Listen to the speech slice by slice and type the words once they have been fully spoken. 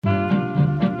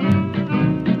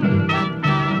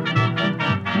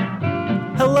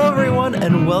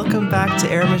everyone, and welcome back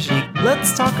to Air Magique.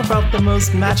 Let's talk about the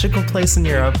most magical place in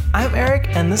Europe. I'm Eric,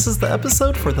 and this is the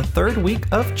episode for the third week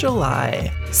of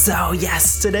July. So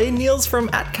yes, today Niels from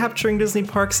 @Capturing Disney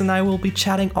Parks and I will be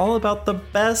chatting all about the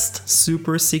best,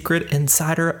 super secret,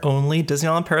 insider-only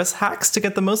Disneyland Paris hacks to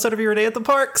get the most out of your day at the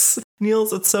parks.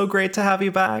 Niels, it's so great to have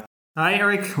you back. Hi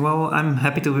Eric, well I'm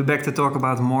happy to be back to talk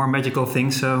about more magical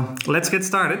things, so let's get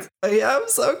started. Yeah, I'm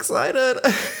so excited.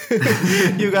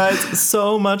 You guys,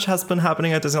 so much has been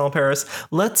happening at Disneyland Paris.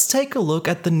 Let's take a look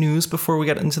at the news before we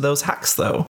get into those hacks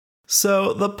though.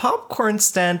 So the popcorn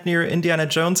stand near Indiana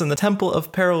Jones and the Temple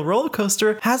of Peril roller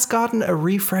coaster has gotten a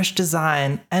refreshed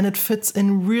design, and it fits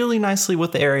in really nicely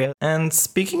with the area. And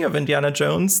speaking of Indiana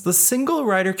Jones, the single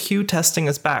rider queue testing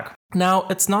is back. Now,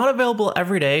 it's not available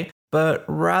every day, but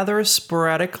rather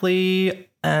sporadically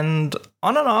and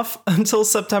on and off until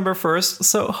September 1st,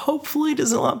 so hopefully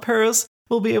Disneyland Paris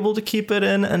will be able to keep it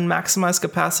in and maximize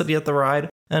capacity at the ride,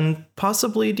 and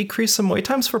possibly decrease some wait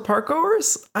times for park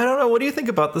goers? I don't know, what do you think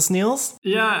about this, Niels?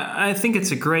 Yeah, I think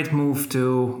it's a great move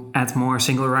to add more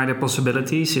single rider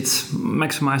possibilities. It's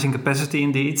maximizing capacity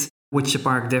indeed, which the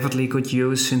park definitely could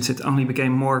use since it only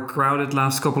became more crowded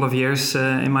last couple of years,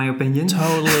 in my opinion.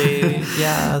 Totally,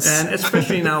 yes. And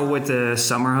especially now with the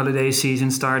summer holiday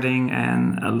season starting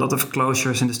and a lot of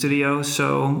closures in the studio.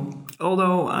 So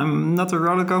although I'm not a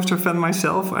roller coaster fan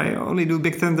myself, I only do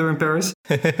Big Thunder in Paris,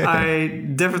 I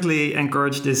definitely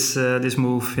encourage this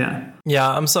move, yeah. Yeah,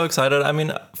 I'm so excited. I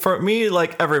mean, for me,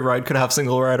 like, every ride could have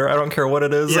single rider. I don't care what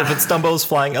it is. Yeah. If it's Dumbo's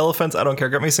Flying Elephants, I don't care.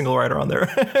 Get me single rider on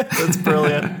there. That's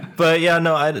brilliant. But yeah,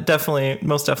 no, I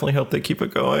most definitely hope they keep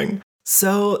it going.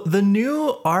 So the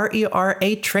new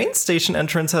RER train station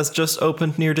entrance has just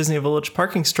opened near Disney Village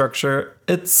parking structure.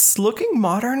 It's looking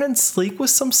modern and sleek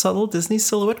with some subtle Disney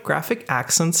silhouette graphic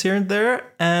accents here and there,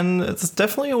 and it's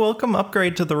definitely a welcome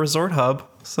upgrade to the resort hub.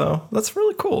 So that's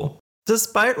really cool.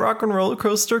 Despite Rock and Roller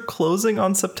Coaster closing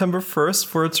on September 1st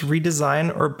for its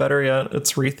redesign, or better yet,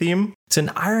 its retheme, to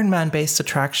an Iron Man-based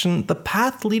attraction, the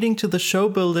path leading to the show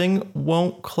building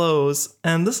won't close.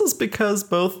 And this is because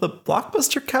both the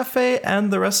Blockbuster Cafe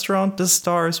and the Restaurant des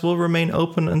Stars will remain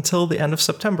open until the end of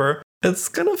September. It's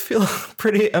gonna feel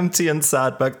pretty empty and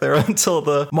sad back there until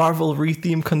the Marvel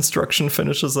retheme construction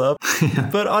finishes up. Yeah.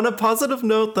 But on a positive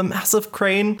note, the massive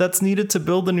crane that's needed to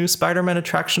build the new Spider-Man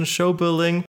attraction show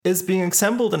building is being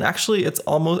assembled, and actually it's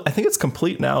almost, I think it's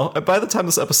complete now. By the time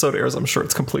this episode airs, I'm sure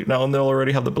it's complete now and they'll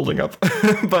already have the building up.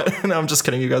 But no, I'm just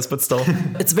kidding, you guys, but still.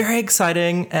 It's very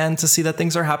exciting, and to see that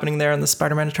things are happening there and the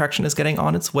Spider-Man attraction is getting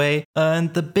on its way.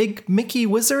 And the big Mickey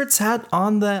Wizards hat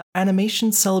on the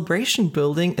Animation Celebration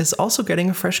building is also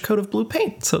getting a fresh coat of blue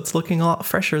paint, so it's looking a lot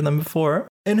fresher than before.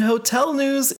 In hotel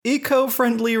news,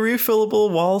 eco-friendly refillable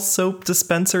wall soap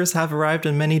dispensers have arrived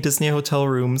in many Disney hotel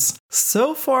rooms.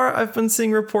 So far, I've been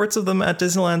seeing reports of them at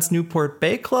Disneyland's Newport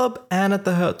Bay Club and at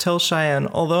the Hotel Cheyenne,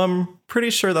 although I'm pretty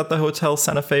sure that the Hotel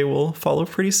Santa Fe will follow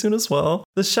pretty soon as well.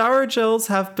 The shower gels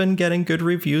have been getting good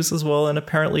reviews as well and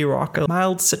apparently rock a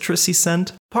mild citrusy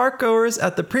scent. Park goers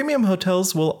at the premium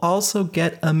hotels will also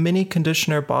get a mini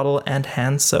conditioner bottle and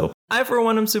hand soap. I, for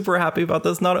one, am super happy about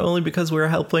this, not only because we're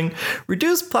helping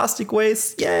reduce plastic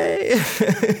waste, yay!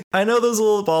 I know those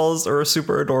little balls are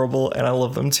super adorable, and I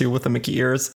love them too with the Mickey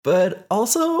ears, but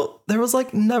also, there was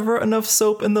like never enough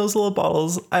soap in those little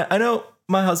bottles. I know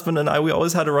my husband and I, we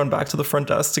always had to run back to the front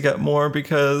desk to get more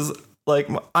because, like,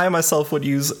 I myself would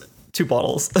use 2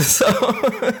 bottles, so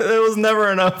it was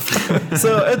never enough.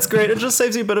 So it's great. It just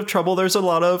saves you a bit of trouble. There's a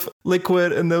lot of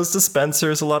liquid in those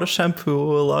dispensers, a lot of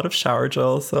shampoo, a lot of shower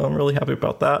gel, so I'm really happy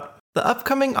about that. The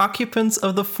upcoming occupants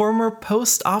of the former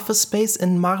post office space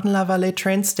in Marne-la-Vallée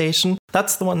train station,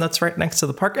 that's the one that's right next to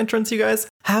the park entrance, you guys,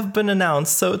 have been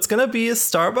announced. So it's going to be a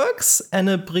Starbucks and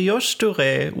a Brioche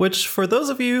Dorée, which for those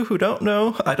of you who don't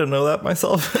know, I don't know that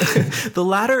myself, the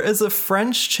latter is a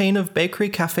French chain of bakery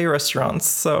cafe restaurants.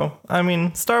 So, I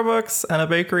mean, Starbucks and a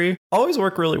bakery always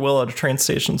work really well at a train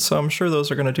station, so I'm sure those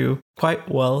are going to do quite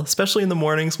well, especially in the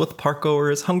mornings with park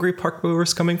goers, hungry park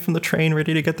goers coming from the train,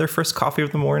 ready to get their first coffee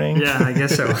of the morning. Yeah, I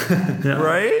guess so. Yeah.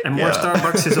 Right? And more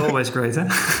Starbucks is always great, huh?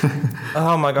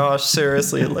 Oh my gosh,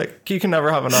 seriously, like, you can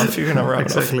never have enough. You can never have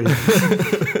exactly.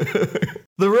 enough.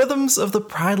 The rhythms of the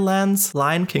Pride Lands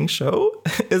Lion King show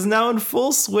is now in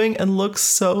full swing and looks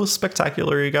so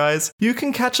spectacular, you guys. You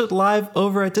can catch it live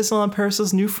over at Disneyland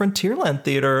Paris' new Frontierland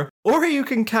Theater. Or you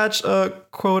can catch a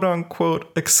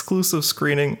quote-unquote exclusive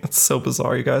screening, it's so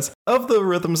bizarre, you guys, of the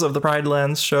Rhythms of the Pride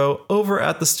Lands show over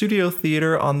at the Studio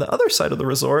Theater on the other side of the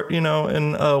resort, in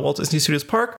Walt Disney Studios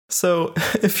Park. So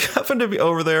if you happen to be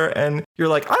over there and you're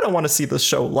like, I don't want to see this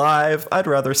show live, I'd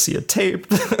rather see it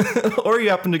taped, or you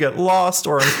happen to get lost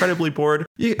or incredibly bored,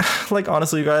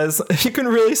 honestly, you guys, you can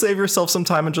really save yourself some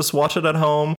time and just watch it at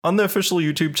home on the official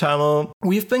YouTube channel.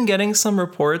 We've been getting some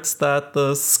reports that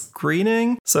the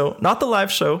screening, so not the live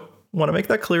show, want to make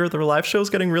that clear, the live show is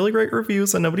getting really great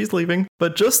reviews and nobody's leaving,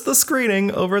 but just the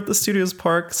screening over at the Studios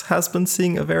Parks has been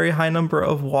seeing a very high number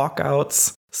of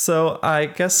walkouts. So I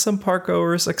guess some park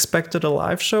goers expected a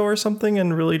live show or something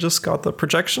and really just got the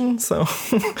projection. So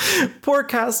poor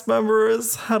cast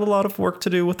members had a lot of work to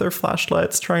do with their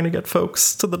flashlights trying to get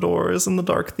folks to the doors in the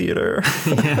dark theater.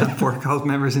 Yeah, poor cast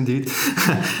members indeed.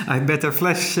 I bet their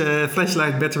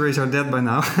flashlight batteries are dead by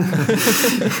now.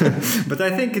 But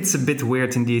I think it's a bit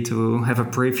weird indeed to have a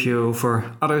preview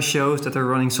for other shows that are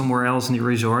running somewhere else in the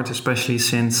resort, especially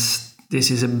since this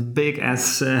is a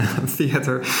big-ass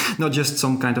theater, not just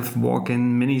some kind of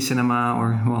walk-in mini cinema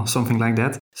or something like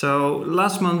that. So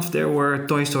last month there were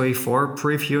Toy Story 4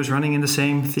 previews running in the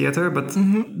same theater, but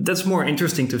that's more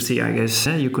interesting to see, I guess.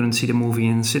 You couldn't see the movie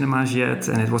in cinemas yet,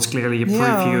 and it was clearly a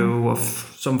preview of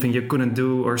something you couldn't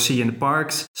do or see in the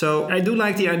parks. So I do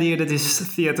like the idea that this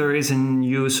theater is in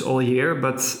use all year,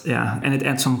 and it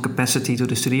adds some capacity to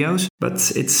the studios.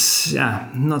 But it's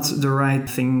not the right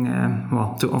thing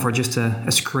to offer just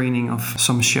a screening of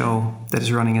some show that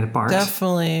is running at the parks.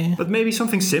 Definitely. But maybe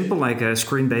something simple like a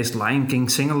screen-based Lion King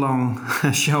sing-along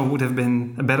show would have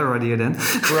been a better idea then.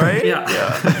 Right? Yeah.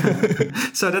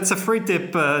 So that's a free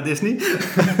tip, Disney.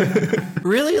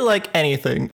 Really, like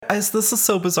anything. This is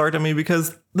so bizarre to me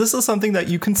because this is something that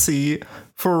you can see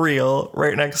for real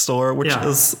right next door, which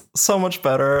is so much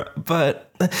better.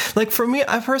 But for me,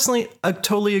 I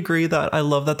totally agree that I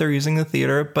love that they're using the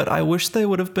theater, but I wish they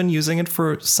would have been using it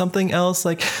for something else,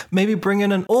 like maybe bring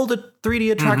in an old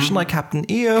 3D attraction like Captain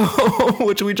EO,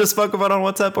 which we just spoke about on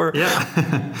WhatsApp,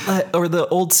 or the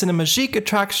old Cinemagique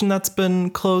attraction that's been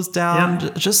closed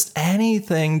down. Just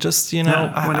anything, when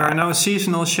there are no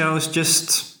seasonal shows,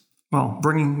 just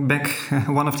bringing back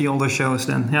one of the older shows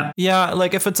then, Yeah,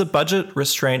 like if it's a budget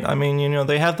restraint, I mean,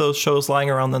 they have those shows lying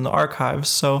around in the archives.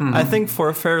 So I think for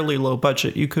a fairly low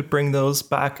budget, you could bring those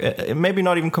back, maybe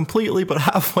not even completely, but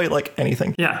halfway, like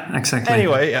anything. Yeah, exactly.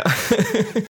 Anyway,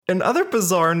 In other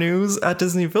bizarre news, at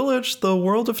Disney Village, the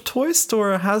World of Toy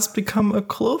store has become a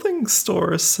clothing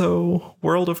store. So,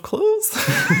 World of Clothes?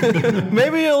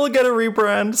 Maybe it'll get a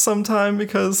rebrand sometime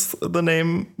because the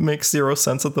name makes zero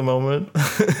sense at the moment.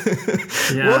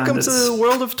 Welcome to the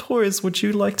World of Toys. Would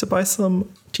you like to buy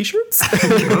some t-shirts?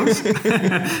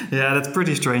 Yeah, that's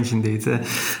pretty strange indeed.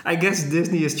 I guess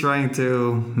Disney is trying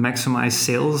to maximize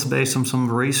sales based on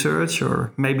some research,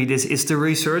 or maybe this is the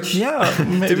research. Yeah,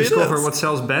 maybe to discover what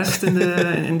sells best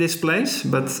in this place.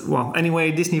 But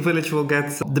anyway, Disney Village will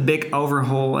get the big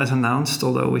overhaul as announced,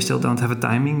 although we still don't have a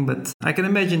timing. But I can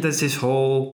imagine that this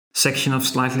whole section of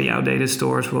slightly outdated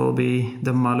stores will be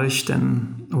demolished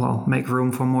and make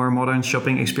room for more modern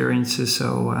shopping experiences.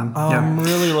 So I'm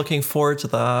really looking forward to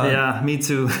that. Yeah, me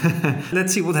too.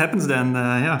 Let's see what happens then.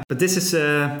 But this is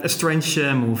a strange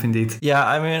move indeed. Yeah,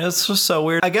 I mean, it's just so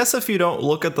weird. I guess if you don't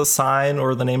look at the sign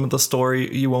or the name of the store,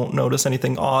 you won't notice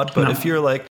anything odd. But if you're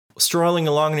like strolling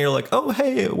along and you're like, oh,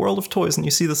 hey, World of Toys, and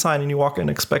you see the sign and you walk in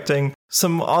expecting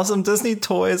some awesome Disney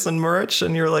toys and merch,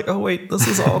 and you're like, oh, wait, this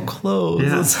is all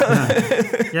clothes.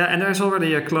 Yeah, and there's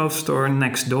already a clothes store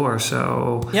next door,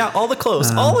 so... Yeah, all the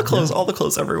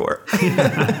clothes everywhere.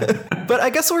 But I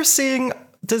guess we're seeing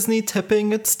Disney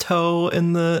tipping its toe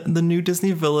in the new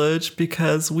Disney Village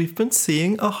because we've been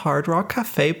seeing a Hard Rock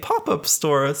Cafe pop-up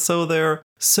store. So their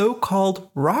so-called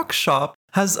Rock Shop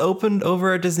has opened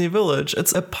over at Disney Village.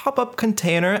 It's a pop-up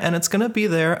container, and it's going to be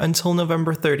there until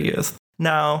November 30th.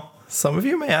 Now, some of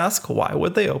you may ask, why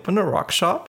would they open a rock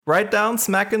shop right down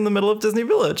smack in the middle of Disney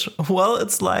Village? Well,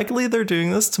 it's likely they're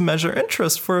doing this to measure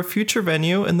interest for a future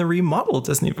venue in the remodeled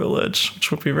Disney Village, which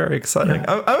would be very exciting.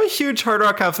 Yeah. I'm a huge Hard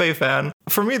Rock Cafe fan.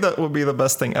 For me, that would be the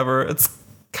best thing ever. It's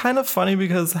kind of funny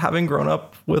because having grown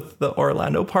up with the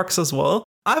Orlando parks as well,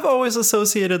 I've always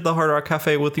associated the Hard Rock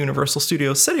Cafe with Universal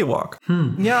Studios City Walk.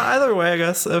 Yeah, either way, I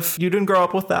guess. If you didn't grow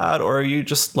up with that or you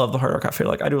just love the Hard Rock Cafe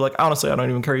like I do, like, honestly, I don't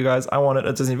even care, you guys. I want it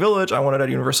at Disney Village. I want it at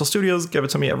Universal Studios. Give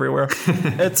it to me everywhere.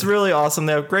 It's really awesome.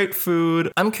 They have great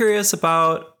food. I'm curious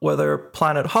about whether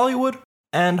Planet Hollywood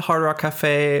and Hard Rock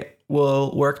Cafe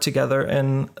will work together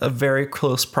in a very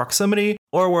close proximity,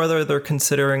 or whether they're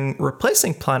considering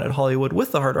replacing Planet Hollywood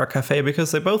with the Hard Rock Cafe,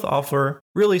 because they both offer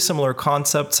really similar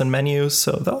concepts and menus.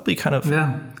 So that'll be kind of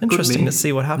interesting to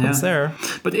see what happens there.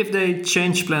 But if they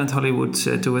change Planet Hollywood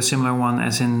to a similar one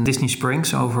as in Disney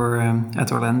Springs over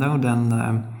at Orlando,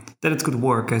 then it could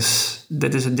work, as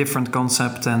that is a different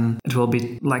concept and it will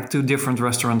be like two different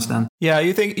restaurants then. Yeah,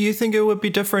 you think it would be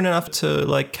different enough to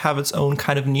like have its own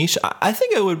kind of niche? I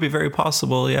think it would be very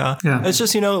possible, yeah. It's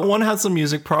just, one has the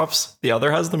music props, the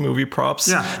other has the movie props.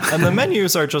 Yeah. And the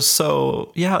menus are just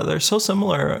they're so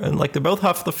similar. And like they both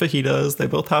have the fajitas, they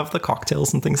both have the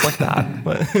cocktails and things like that.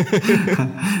 But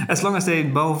as long as they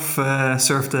both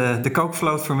serve the Coke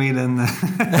float for me, then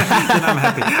I'm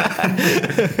happy.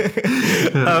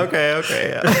 Okay.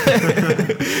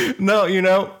 Yeah.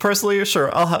 No, personally,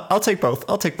 sure, I'll take both.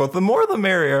 The more the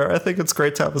merrier. I think it's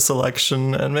great to have a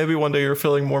selection, and maybe one day you're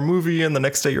feeling more movie and the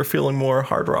next day you're feeling more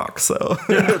hard rock. So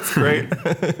it's great.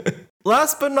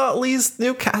 Last but not least,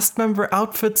 new cast member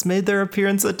outfits made their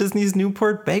appearance at Disney's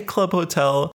Newport Bay Club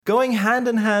Hotel. Going hand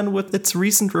in hand with its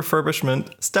recent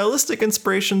refurbishment, stylistic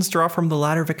inspirations draw from the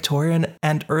latter Victorian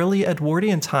and early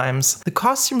Edwardian times. The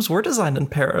costumes were designed in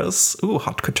Paris,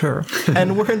 haute couture,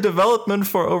 and were in development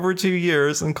for over 2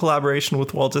 years in collaboration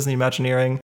with Walt Disney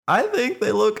Imagineering. I think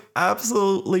they look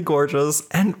absolutely gorgeous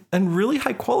and really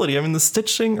high quality. I mean, the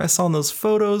stitching I saw in those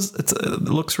photos, it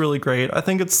looks really great. I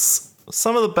think it's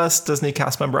some of the best Disney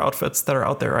cast member outfits that are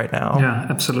out there right now. Yeah,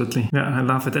 absolutely. Yeah, I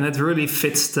love it. And it really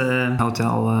fits the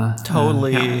hotel.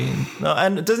 Totally. No,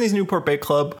 and Disney's Newport Bay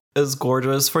Club is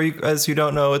gorgeous. For you, as you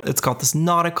don't know, it's got this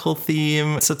nautical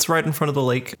theme. It sits right in front of the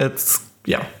lake. It's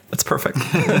perfect.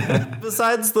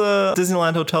 Besides the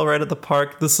Disneyland Hotel right at the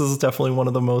park, this is definitely one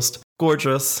of the most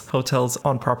gorgeous hotels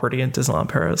on property in Disneyland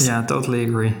Paris. Yeah, totally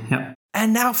agree. Yeah.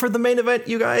 And now for the main event,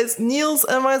 you guys. Niels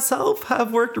and myself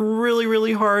have worked really,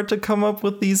 really hard to come up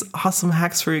with these awesome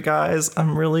hacks for you guys.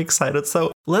 I'm really excited.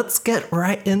 So let's get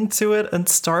right into it and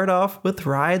start off with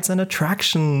rides and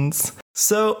attractions.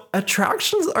 So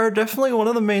attractions are definitely one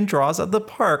of the main draws at the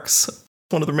parks.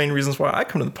 One of the main reasons why I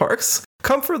come to the parks.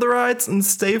 Come for the rides and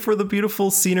stay for the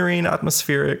beautiful scenery and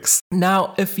atmospherics.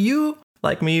 Now, if you,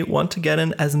 like me, want to get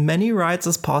in as many rides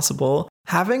as possible,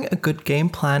 having a good game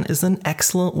plan is an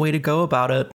excellent way to go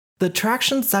about it. The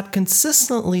attractions that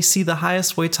consistently see the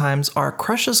highest wait times are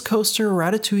Crush's Coaster,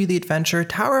 Ratatouille the Adventure,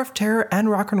 Tower of Terror, and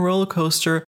Rock and Roller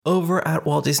Coaster over at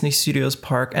Walt Disney Studios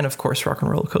Park, and of course Rock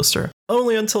and Roller Coaster.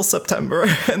 Only until September,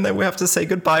 and then we have to say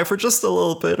goodbye for just a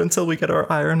little bit until we get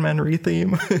our Iron Man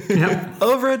re-theme. Yep.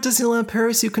 Over at Disneyland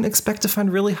Paris, you can expect to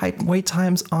find really high wait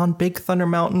times on Big Thunder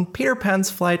Mountain, Peter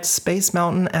Pan's Flight, Space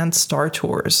Mountain, and Star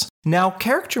Tours. Now,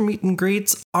 character meet and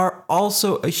greets are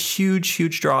also a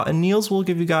huge draw, and Niels will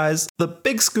give you guys the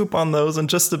big scoop on those in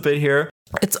just a bit here.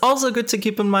 It's also good to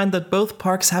keep in mind that both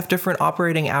parks have different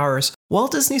operating hours.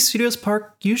 Walt Disney Studios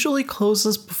Park usually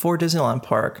closes before Disneyland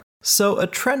Park. So a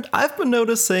trend I've been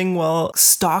noticing while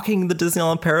stalking the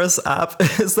Disneyland Paris app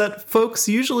is that folks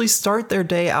usually start their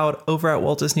day out over at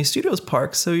Walt Disney Studios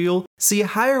Park. So you'll see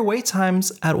higher wait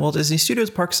times at Walt Disney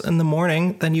Studios Parks in the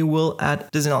morning than you will at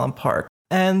Disneyland Park.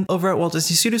 And over at Walt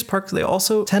Disney Studios Park, they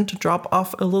also tend to drop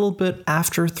off a little bit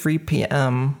after 3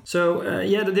 p.m. So,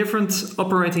 the different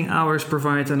operating hours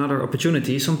provide another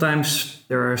opportunity. Sometimes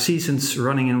there are seasons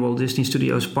running in Walt Disney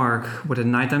Studios Park with a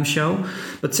nighttime show.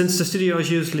 But since the studios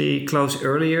usually close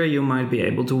earlier, you might be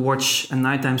able to watch a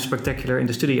nighttime spectacular in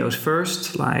the studios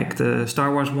first, like the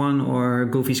Star Wars one or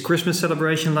Goofy's Christmas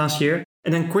celebration last year.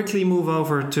 And then quickly move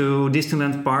over to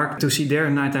Disneyland Park to see their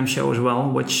nighttime show as well,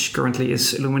 which currently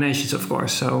is Illuminations, of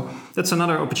course. So that's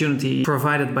another opportunity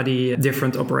provided by the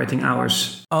different operating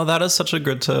hours. Oh, that is such a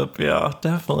good tip. Yeah,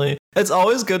 definitely. It's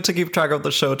always good to keep track of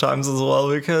the show times as well,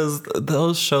 because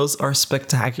those shows are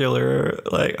spectacular.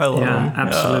 Like, I love them.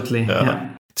 Absolutely.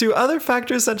 Yeah. Two other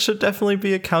factors that should definitely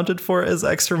be accounted for is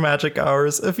extra magic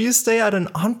hours. If you stay at an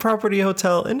on-property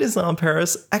hotel in Disneyland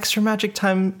Paris, extra magic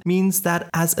time means that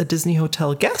as a Disney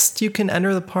hotel guest, you can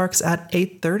enter the parks at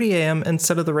 8:30 a.m.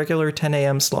 instead of the regular 10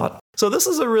 a.m. slot. So this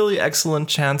is a really excellent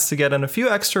chance to get in a few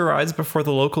extra rides before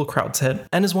the local crowds hit,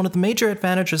 and is one of the major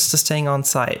advantages to staying on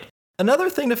site. Another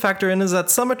thing to factor in is that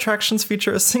some attractions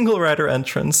feature a single rider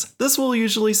entrance. This will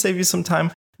usually save you some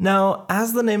time. Now,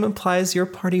 as the name implies, your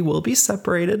party will be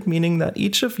separated, meaning that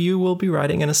each of you will be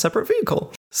riding in a separate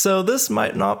vehicle. So this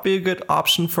might not be a good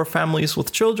option for families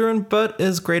with children, but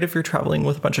is great if you're traveling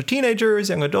with a bunch of teenagers,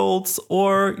 young adults,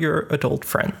 or your adult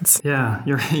friends. Yeah,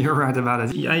 you're right about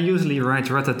it. I usually ride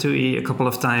Ratatouille a couple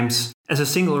of times. As a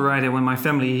single rider, when my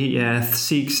family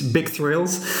seeks big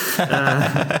thrills,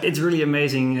 it's really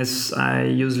amazing, as I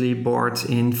usually board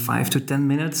in 5 to 10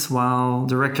 minutes, while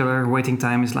the regular waiting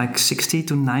time is like 60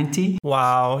 to 90.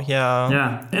 Wow, yeah.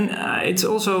 Yeah, and it's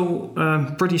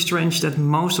also pretty strange that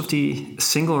most of the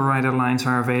single rider lines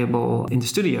are available in the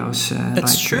studios.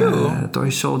 It's true. Toy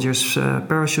Soldiers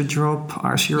Parachute Drop,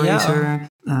 RC Racer,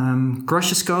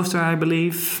 Crush's Coaster, I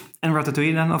believe, and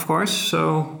Ratatouille then, of course.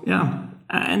 So, yeah.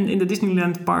 And in the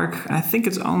Disneyland park, I think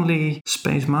it's only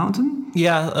Space Mountain.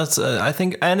 Yeah, that's I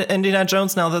think, and Indiana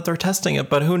Jones now that they're testing it,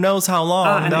 but who knows how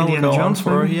long and that will Indiana go Jones on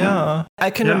for. maybe? Yeah. I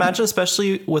can imagine,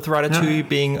 especially with Ratatouille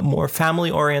being a more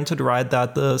family-oriented ride,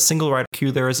 that the single rider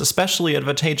queue there is especially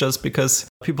advantageous because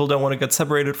people don't want to get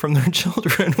separated from their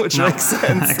children, which makes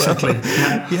sense. Exactly.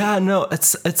 Yeah, no,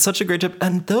 it's such a great tip.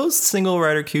 And those single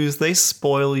rider queues, they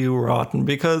spoil you rotten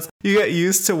because you get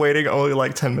used to waiting only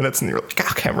like 10 minutes and you're like,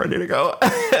 okay, I'm ready to go.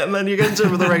 And then you get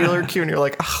into the regular queue and you're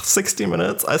like, 60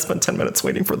 minutes? I spent 10 minutes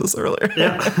waiting for this earlier.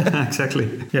 Yeah,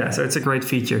 exactly. Yeah, so it's a great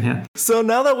feature, yeah. So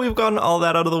now that we've gotten all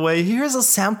that out of the way, here's a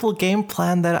sample game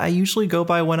plan that I usually go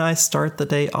by when I start the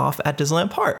day off at Disneyland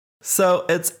Park. So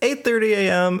it's 8:30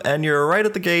 a.m. and you're right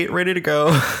at the gate, ready to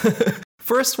go.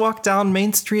 First, walk down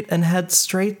Main Street and head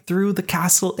straight through the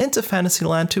castle into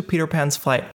Fantasyland to Peter Pan's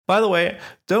flight. By the way,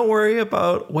 don't worry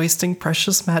about wasting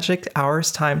precious magic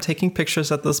hours time taking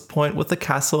pictures at this point with the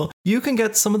castle. You can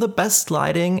get some of the best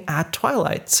lighting at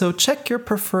twilight, so check your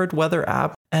preferred weather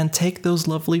app and take those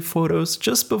lovely photos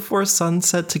just before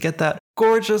sunset to get that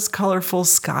gorgeous, colorful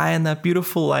sky and that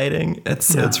beautiful lighting.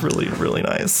 It's really, really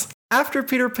nice. After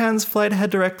Peter Pan's flight, head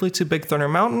directly to Big Thunder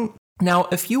Mountain. Now,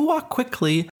 if you walk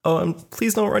quickly, and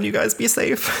please don't run, you guys, be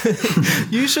safe.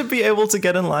 You should be able to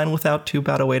get in line without too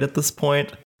bad a wait at this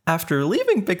point. After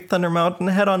leaving Big Thunder Mountain,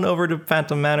 head on over to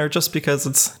Phantom Manor just because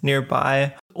it's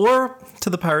nearby, or to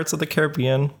the Pirates of the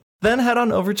Caribbean. Then head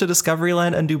on over to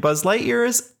Discoveryland and do Buzz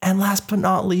Lightyear's, and last but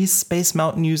not least, Space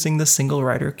Mountain using the single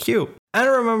rider queue. And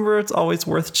remember, it's always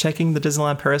worth checking the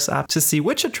Disneyland Paris app to see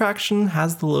which attraction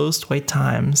has the lowest wait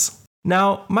times.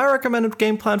 Now, my recommended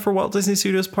game plan for Walt Disney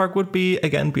Studios Park would be,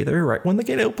 again, be there right when the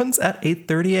gate opens at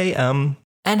 8:30 a.m.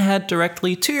 and head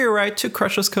directly to your right to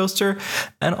Crush's Coaster.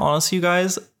 And honestly, you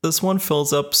guys, this one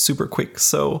fills up super quick.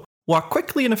 So walk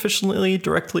quickly and efficiently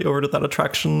directly over to that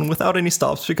attraction without any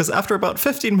stops, because after about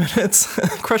 15 minutes,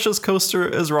 Crush's Coaster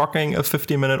is rocking a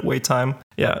 50-minute wait time.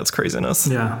 Yeah, it's craziness.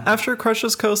 Yeah. After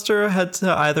Crush's Coaster, head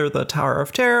to either the Tower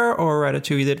of Terror or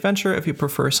Ratatouille the Adventure if you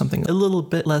prefer something a little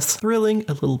bit less thrilling,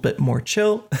 a little bit more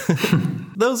chill.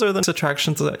 Those are the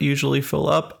attractions that usually fill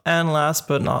up. And last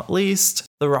but not least,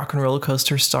 the Rock and Roller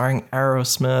Coaster starring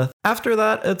Aerosmith. After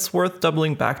that, it's worth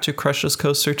doubling back to Crush's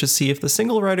Coaster to see if the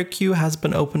single rider queue has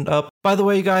been opened up. By the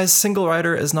way, guys, single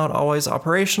rider is not always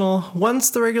operational. Once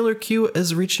the regular queue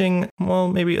is reaching, well,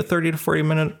 maybe a 30 to 40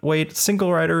 minute wait,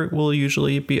 single rider will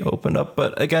usually be opened up.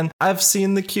 But again, I've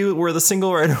seen the queue where the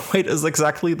single rider wait is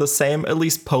exactly the same, at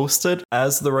least posted,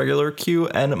 as the regular queue,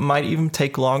 and it might even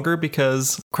take longer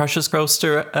because Crush's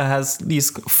Coaster has these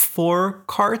 4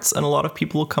 carts and a lot of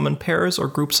people will come in pairs or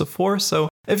groups of 4. So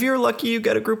if you're lucky, you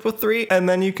get a group of 3 and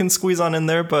then you can squeeze on in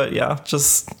there. But yeah,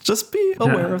 just be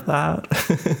aware of that.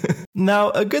 Now,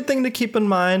 a good thing to keep in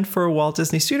mind for Walt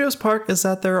Disney Studios Park is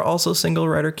that there are also single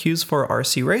rider queues for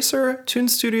RC Racer, Toon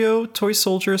Studio, Toy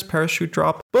Soldiers, Parachute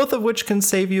Drop, both of which can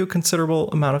save you a considerable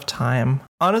amount of time.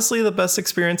 Honestly, the best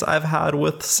experience I've had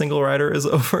with single rider is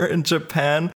over in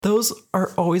Japan. Those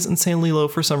are always insanely low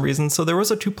for some reason. So there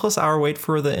was a 2+ hour wait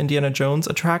for the Indiana Jones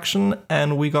attraction,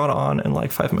 and we got on in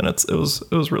like 5 minutes. It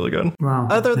was really good. Wow.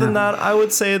 Other than that, I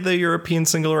would say the European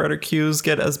single rider queues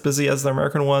get as busy as the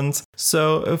American ones.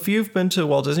 So if you've been to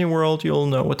Walt Disney World, you'll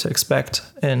know what to expect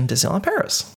in Disneyland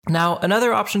Paris. Now,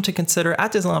 another option to consider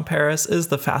at Disneyland Paris is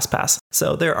the Fast Pass.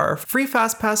 So there are free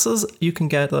Fast Passes. You can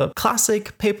get the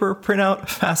classic paper printout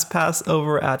Fast Pass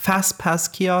over at Fast Pass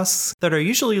kiosks that are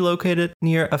usually located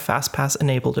near a Fast Pass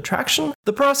enabled attraction.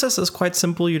 The process is quite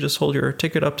simple. You just hold your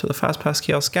ticket up to the Fast Pass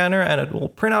kiosk scanner and it will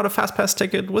print out a Fast Pass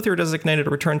ticket with your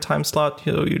designated return time slot.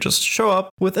 You just show up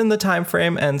within the time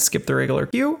frame and skip the regular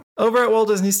queue. Over at Walt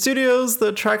Disney Studios, the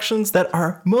attractions that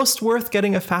are most worth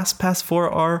getting a Fast Pass for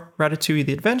are Ratatouille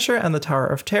the Adventure and the Tower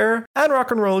of Terror, and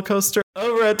Rock and Roller Coaster.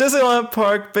 Over at Disneyland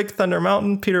Park, Big Thunder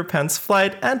Mountain, Peter Pan's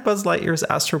Flight, and Buzz Lightyear's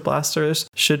Astro Blasters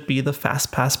should be the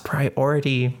Fast Pass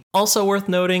priority. Also worth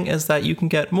noting is that you can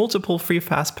get multiple free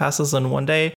Fast Passes in one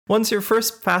day. Once your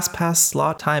first Fast Pass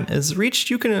slot time is reached,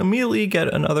 you can immediately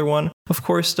get another one. Of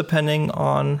course, depending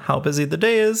on how busy the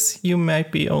day is, you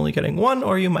might be only getting one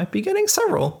or you might be getting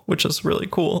several, which is really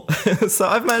cool. So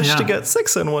I've managed to get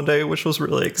 6 in one day, which was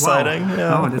really exciting. Wow.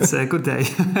 Yeah. Oh, that's a good day.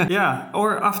 Yeah,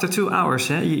 or after 2 hours,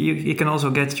 you can also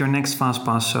get your next Fast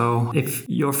Pass. So if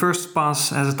your first pass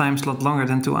has a time slot longer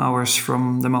than 2 hours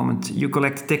from the moment you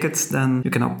collect tickets, then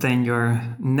you can obtain your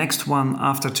next one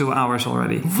after 2 hours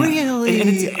already. Really? And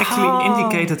it's actually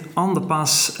indicated on the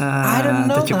pass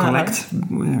that you collect.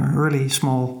 Really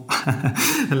small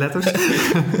letters.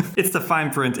 It's the fine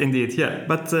print indeed, yeah.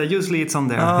 But usually it's on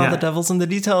there. Oh, the devil's in the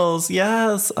details.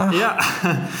 Yes.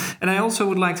 Yeah. And I also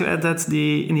would like to add that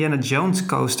the Indiana Jones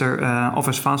coaster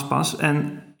offers Fast Pass,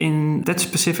 and in that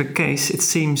specific case, it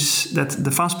seems that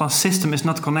the Fast Pass system is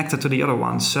not connected to the other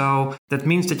ones. So that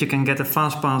means that you can get a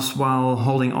Fast Pass while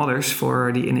holding others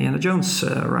for the Indiana Jones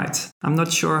ride. I'm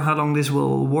not sure how long this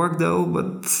will work though,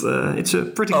 but it's a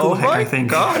pretty cool hack, I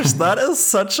think. Oh my gosh, that is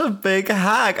such a big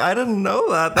hack. I didn't know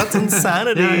that. That's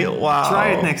insanity. Wow.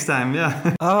 Try it next time,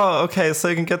 yeah. Oh, okay. So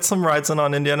you can get some rides in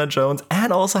on Indiana Jones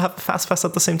and also have a Fast Pass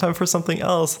at the same time for something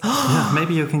else. Yeah,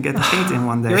 maybe you can get 8 in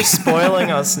one day. You're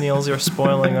spoiling us, Niels. You're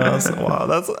spoiling us. Wow,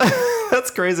 that's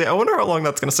crazy. I wonder how long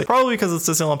that's going to stay. Probably because it's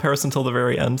Disneyland Paris until the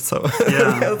very end. So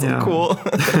that's cool.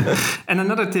 And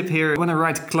another tip here, when a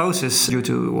ride closes due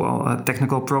to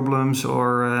technical problems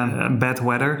or bad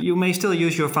weather, you may still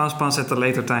use your Fast Pass at a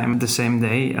later time the same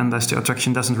day, unless the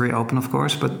attraction doesn't reopen, of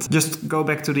course. But just go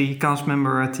back to the cast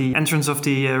member at the entrance of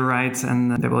the ride,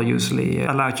 and they will usually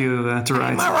allow you to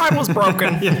ride. My ride was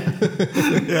broken.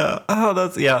 Yeah. Oh,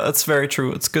 that's very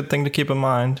true. It's a good thing to keep in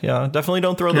mind. Yeah, definitely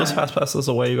don't throw those Fast Passes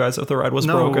away, you guys. If the ride was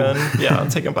broken,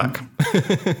 take them back.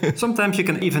 Sometimes you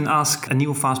can even ask a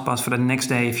new Fast Pass for the next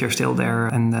day if you're still there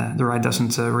and the ride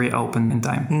doesn't reopen in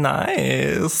time.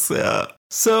 Nice. Yeah.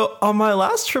 So on my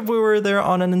last trip, we were there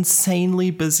on an insanely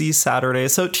busy Saturday.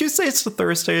 So Tuesdays to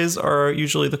Thursdays are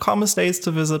usually the calmest days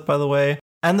to visit, by the way.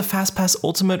 And the FastPass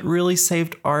Ultimate really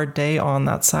saved our day on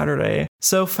that Saturday.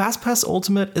 So FastPass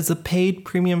Ultimate is a paid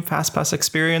premium FastPass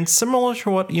experience similar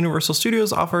to what Universal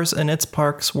Studios offers in its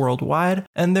parks worldwide.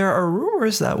 And there are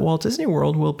rumors that Walt Disney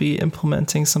World will be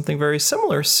implementing something very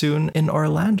similar soon in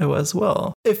Orlando as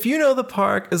well. If you know the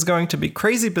park is going to be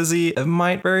crazy busy, it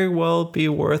might very well be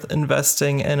worth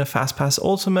investing in a FastPass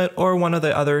Ultimate or one of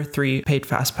the other 3 paid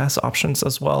FastPass options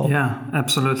as well. Yeah,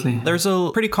 absolutely. There's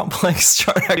a pretty complex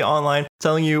chart online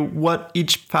telling you what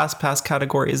each FastPass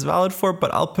category is valid for,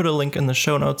 but I'll put a link in the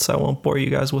show notes so I won't bore you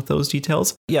guys with those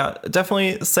details. Yeah,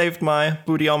 definitely saved my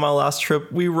booty on my last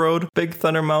trip. We rode Big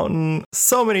Thunder Mountain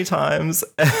so many times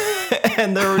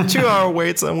and there were 2-hour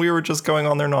waits and we were just going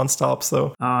on there nonstop.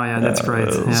 So that's great.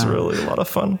 It was really a lot of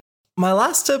fun. My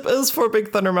last tip is for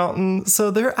Big Thunder Mountain.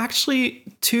 So there are actually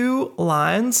 2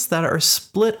 lines that are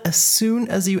split as soon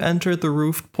as you enter the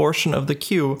roofed portion of the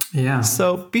queue. Yeah.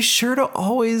 So be sure to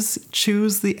always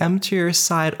choose the emptier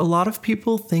side. A lot of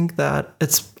people think that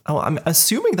I'm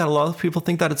assuming that a lot of people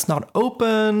think that it's not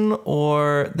open,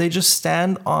 or they just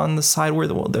stand on the side where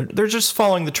they're just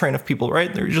following the train of people,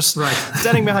 right? They're just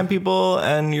standing behind people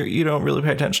and you don't really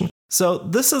pay attention. So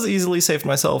this has easily saved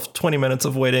myself 20 minutes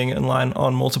of waiting in line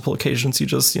on multiple occasions. You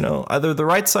just, either the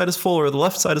right side is full or the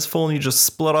left side is full, and you just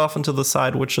split off into the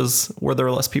side, which is where there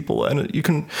are less people. And you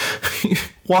can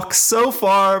walk so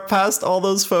far past all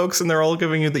those folks and they're all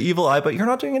giving you the evil eye, but you're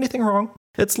not doing anything wrong.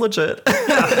 It's legit.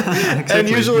 Exactly. And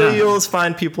usually you'll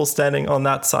find people standing on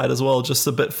that side as well, just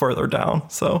a bit further down.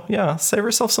 So yeah, save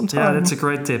yourself some time. Yeah, that's a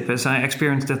great tip, as I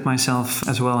experienced that myself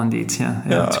as well indeed. Yeah,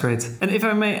 that's great. And if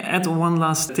I may add one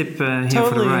last tip here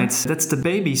for the rides, that's the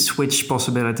baby switch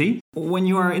possibility. When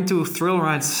you are into thrill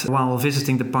rides while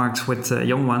visiting the parks with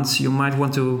young ones, you might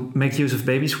want to make use of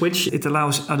baby switch. It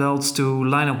allows adults to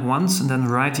line up once and then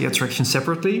ride the attraction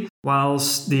separately,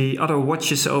 whilst the other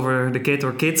watches over the kid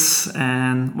or kids.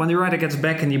 And when the rider gets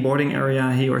back in the boarding area,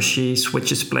 he or she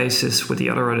switches places with the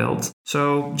other adult.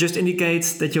 So just indicate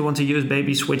that you want to use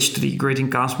baby switch to the greeting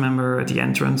cast member at the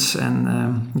entrance,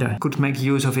 and could make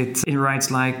use of it in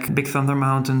rides like Big Thunder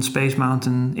Mountain, Space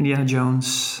Mountain, Indiana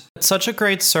Jones. It's such a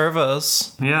great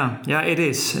service. Yeah, it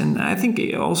is. And I think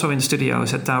also in the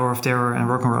studios at Tower of Terror and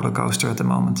Rock 'n' Roller Coaster at the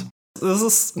moment. This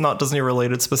is not Disney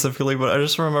related specifically, but I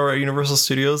just remember at Universal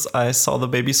Studios, I saw the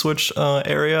baby switch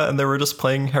area and they were just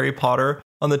playing Harry Potter.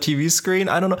 on the TV screen.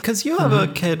 I don't know, because you have a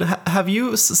kid. Have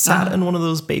you sat in one of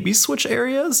those baby switch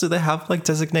areas? Do they have like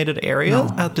designated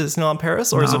areas at Disneyland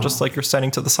Paris, or is it just like you're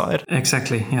standing to the side?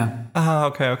 Exactly, yeah.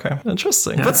 Okay.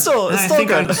 Interesting. Yeah. But still, it's still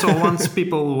good. I saw once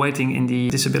people waiting in the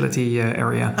disability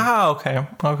area. Okay.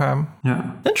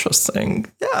 Yeah.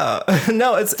 Interesting. Yeah.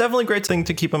 No, it's definitely a great thing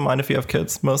to keep in mind if you have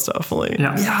kids, most definitely.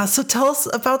 Yeah. So tell us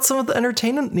about some of the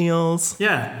entertainment, Niels.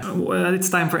 Yeah. Well, it's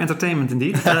time for entertainment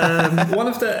indeed. One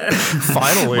of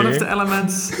the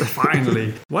elements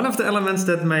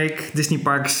that make Disney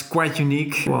parks quite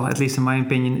unique, well, at least in my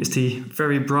opinion, is the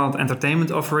very broad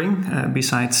entertainment offering,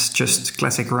 besides just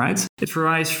classic rides. It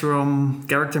varies from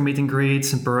character meet and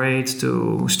greets and parades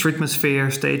to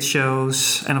streetmosphere, stage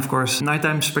shows, and of course,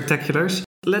 nighttime spectaculars.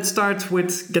 Let's start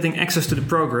with getting access to the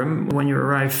program. When you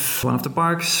arrive at one of the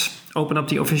parks, open up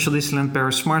the official Disneyland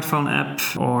Paris smartphone app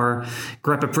or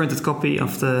grab a printed copy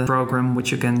of the program,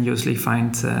 which you can usually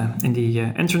find in the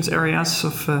entrance areas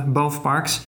of both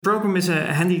parks. The program is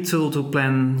a handy tool to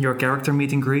plan your character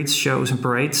meet and greets, shows and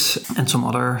parades, and some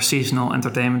other seasonal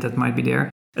entertainment that might be there.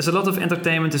 As a lot of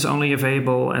entertainment is only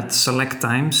available at select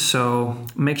times, so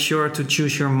make sure to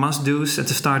choose your must-dos at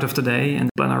the start of the day and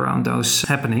plan around those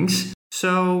happenings.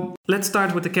 So let's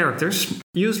start with the characters.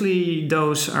 Usually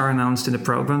those are announced in the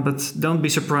program, but don't be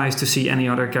surprised to see any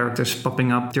other characters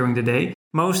popping up during the day.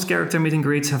 Most character meet and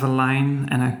greets have a line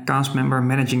and a cast member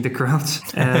managing the crowds.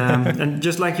 And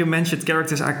just like you mentioned,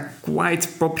 characters are quite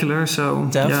popular, so...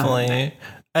 Definitely. Yeah.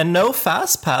 And no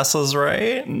fast passes,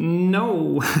 right?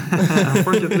 No,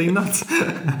 unfortunately not.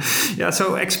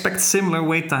 So expect similar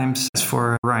wait times as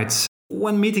for rides.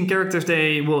 When meeting characters,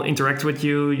 they will interact with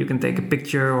you. You can take a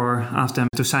picture or ask them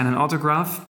to sign an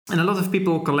autograph. And a lot of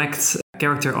people collect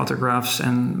character autographs,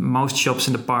 and most shops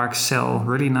in the park sell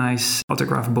really nice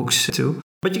autograph books too.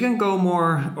 But you can go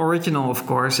more original, of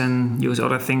course, and use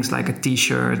other things like a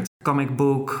t-shirt, comic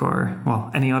book, or,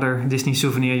 well, any other Disney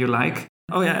souvenir you like.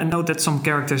 Oh yeah, and note that some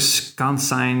characters can't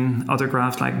sign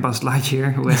autographs, like Buzz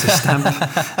Lightyear, who has a stamp.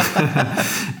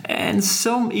 And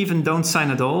some even don't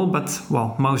sign at all, but,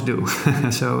 well, most do.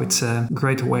 So it's a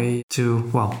great way to,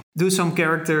 well, do some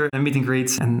character meet and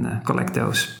greets and collect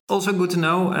those. Also good to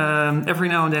know, every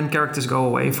now and then characters go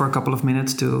away for a couple of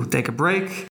minutes to take a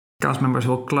break. Cast members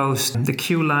will close the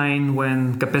queue line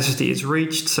when capacity is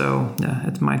reached, so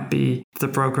it might be the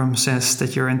program says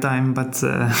that you're in time, but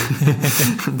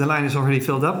the line is already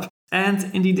filled up. And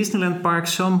in the Disneyland park,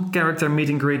 some character meet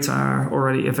and greets are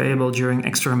already available during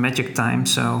extra magic time,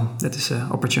 so that is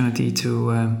an opportunity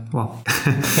to,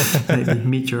 maybe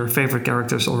meet your favorite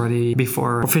characters already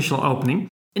before official opening.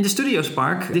 In the Studios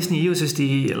Park, Disney uses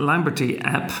the Limberty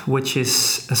app, which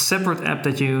is a separate app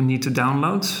that you need to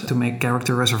download to make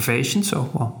character reservations. So,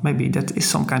 well, maybe that is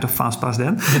some kind of fast pass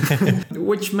then.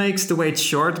 Which makes the wait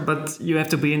short, but you have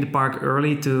to be in the park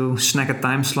early to snag a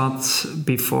time slot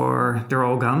before they're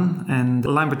all gone. And the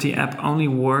Limberty app only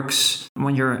works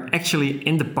when you're actually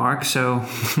in the park, so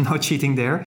no cheating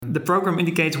there. The program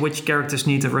indicates which characters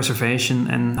need a reservation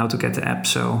and how to get the app,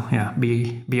 so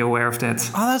be aware of that.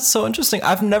 Oh, that's so interesting.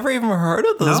 I've never even heard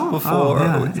of this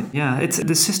before. It's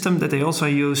the system that they also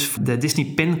use for the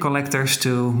Disney pin collectors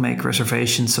to make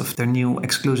reservations of their new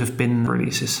exclusive pin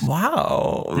releases.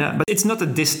 Wow. Yeah, but it's not a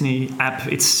Disney app.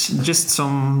 It's just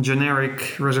some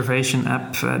generic reservation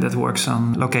app that works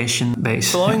on location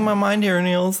base. Blowing my mind here,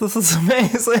 Niels. This is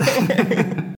amazing.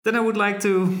 Then I would like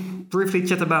to briefly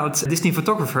chat about Disney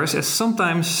photographers, as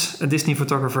sometimes a Disney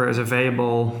photographer is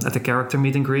available at the character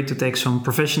meet and greet to take some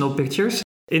professional pictures.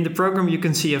 In the program, you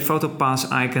can see a photo pass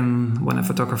icon when a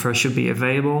photographer should be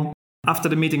available. After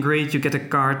the meet and greet, you get a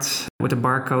card with a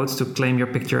barcode to claim your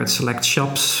picture at select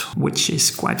shops, which is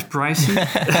quite pricey.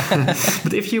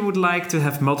 But if you would like to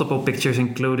have multiple pictures,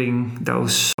 including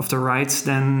those of the rides,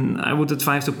 then I would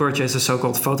advise to purchase a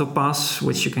so-called photo pass,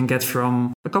 which you can get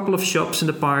from a couple of shops in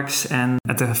the parks and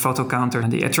at the photo counter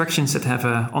and the attractions that have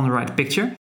a on-ride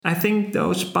picture. I think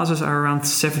those passes are around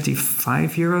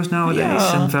 €75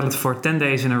 nowadays and valid for 10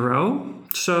 days in a row.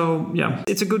 So,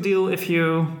 it's a good deal if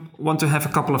you want to have a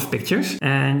couple of pictures.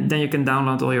 And then you can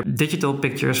download all your digital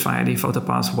pictures via the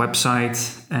PhotoPass website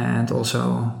and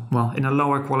also, in a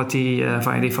lower quality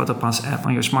via the PhotoPass app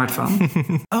on your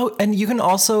smartphone. Oh, and you can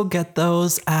also get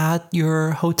those at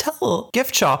your hotel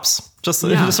gift shops. Just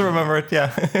remember it,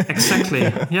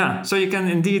 Exactly, So you can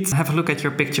indeed have a look at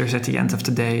your pictures at the end of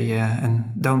the day and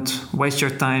don't waste your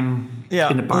time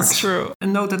in the parks. That's true.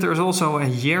 And note that there's also a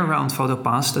year-round photo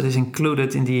pass that is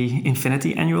included in the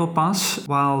Infinity Annual Pass,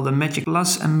 while the Magic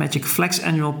Plus and Magic Flex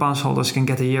Annual Pass holders can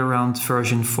get a year-round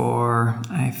version for,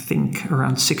 I think,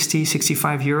 around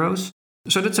 €65.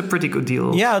 So that's a pretty good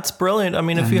deal. Yeah, it's brilliant. I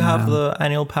mean, if you have the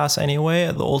annual pass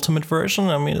anyway, the ultimate version,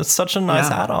 I mean, it's such a nice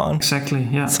add-on. Exactly,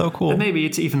 yeah. It's so cool. And maybe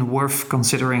it's even worth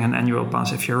considering an annual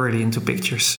pass if you're really into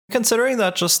pictures. Considering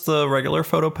that just the regular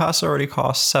photo pass already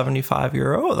costs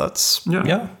 €75, that's,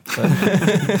 yeah.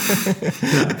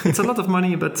 It's a lot of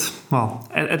money, but, well,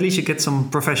 at least you get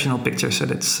some professional pictures, so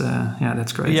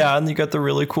that's great. Yeah, and you get the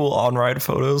really cool on-ride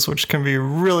photos, which can be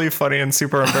really funny and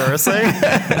super embarrassing.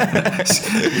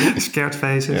 Scared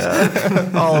faces.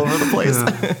 Yeah. All over the place.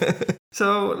 Yeah.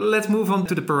 So let's move on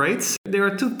to the parades. There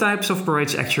are two types of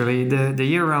parades actually. The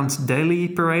year-round daily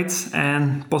parades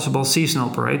and possible seasonal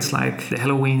parades like the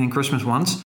Halloween and Christmas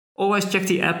ones. Always check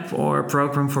the app or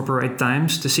program for parade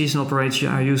times. The seasonal parades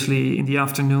are usually in the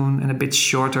afternoon and a bit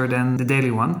shorter than the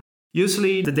daily one.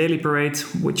 Usually the daily parade,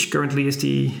 which currently is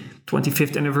the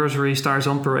 25th anniversary Stars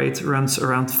On parade, runs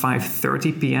around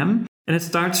 5:30 p.m. And it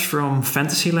starts from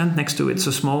Fantasyland next to It's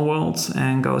a Small World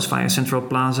and goes via Central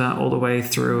Plaza all the way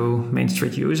through Main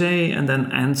Street USA and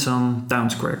then ends on Town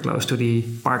Square close to the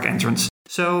park entrance.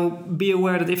 So be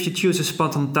aware that if you choose a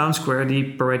spot on Town Square, the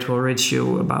parade will reach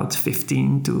you about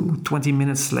 15 to 20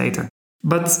 minutes later.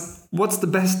 But what's the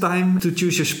best time to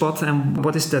choose your spot and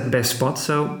what is that best spot?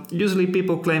 So usually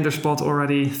people claim their spot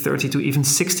already 30 to even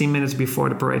 60 minutes before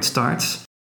the parade starts.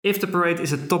 If the parade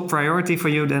is a top priority for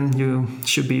you, then you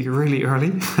should be really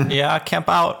early. Yeah, camp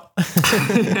out.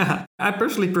 Yeah. I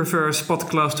personally prefer a spot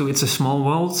close to It's a Small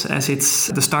World as it's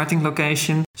the starting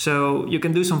location. So you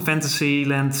can do some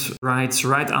Fantasyland rides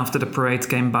right after the parade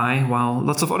came by, while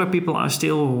lots of other people are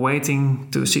still waiting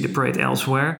to see the parade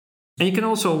elsewhere. And you can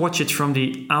also watch it from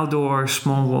the outdoor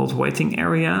Small World waiting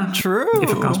area. True.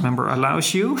 If a cast member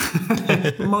allows you.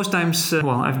 Most times,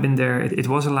 I've been there, it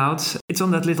was allowed. It's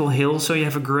on that little hill, so you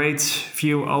have a great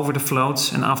view over the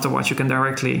floats. And afterwards, you can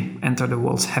directly enter the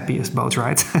world's happiest boat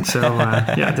ride. So,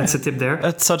 that's a tip there.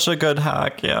 That's such a good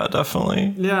hack. Yeah,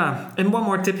 definitely. Yeah. And one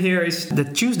more tip here is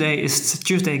that Tuesday is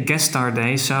Tuesday guest star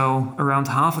day. So around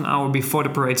half an hour before the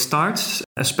parade starts,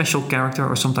 a special character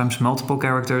or sometimes multiple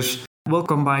characters will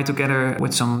come by together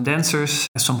with some dancers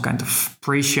as some kind of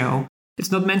pre-show.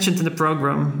 It's not mentioned in the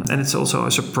program, and it's also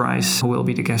a surprise who will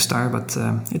be the guest star, but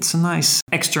it's a nice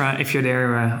extra if you're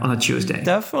there on a Tuesday.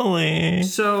 Definitely.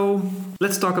 So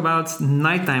let's talk about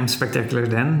nighttime spectacular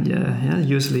then. Yeah.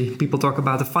 Usually people talk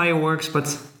about the fireworks,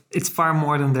 but it's far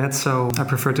more than that, so I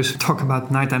prefer to talk about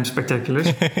nighttime spectaculars.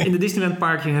 In the Disneyland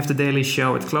Park, you have the daily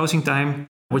show at closing time,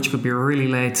 which could be really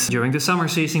late during the summer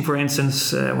season, for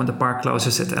instance, when the park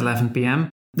closes at 11 p.m.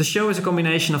 The show is a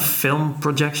combination of film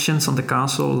projections on the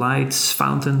castle, lights,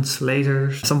 fountains,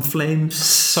 lasers, some flames.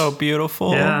 So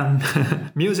beautiful. Yeah,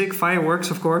 music, fireworks,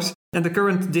 of course. And the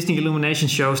current Disney Illumination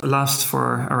shows last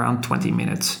for around 20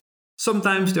 minutes.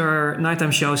 Sometimes there are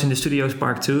nighttime shows in the Studios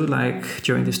Park too, like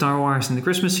during the Star Wars and the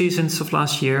Christmas seasons of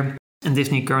last year. And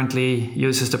Disney currently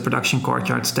uses the production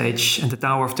courtyard stage and the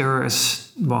Tower of Terror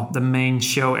as, the main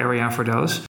show area for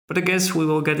those. But I guess we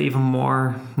will get even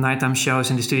more nighttime shows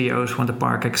in the studios when the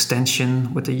park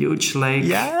extension with the huge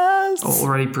lake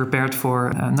already prepared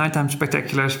for nighttime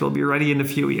spectaculars will be ready in a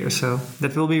few years. So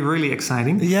that will be really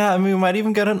exciting. Yeah, I mean, we might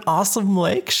even get an awesome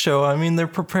lake show. I mean, they're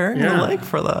preparing the lake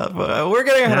for that. But we're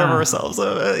getting ahead of ourselves.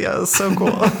 So, it's so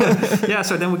cool. Yeah,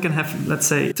 so then we can have, let's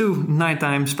say, 2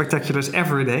 nighttime spectaculars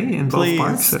every day in both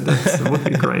parks. So that would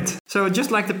be great. So just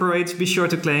like the parades, be sure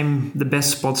to claim the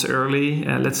best spots early.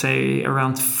 Let's say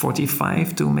around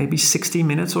 45 to maybe 60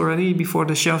 minutes already before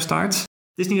the show starts.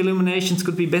 Disney Illuminations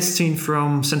could be best seen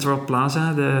from Central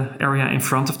Plaza, the area in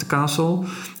front of the castle.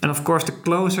 And of course, the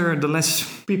closer, the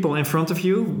less people in front of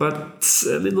you. But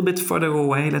a little bit further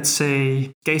away, let's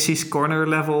say Casey's Corner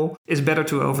level, is better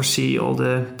to oversee all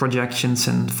the projections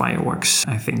and fireworks,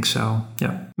 I think. So,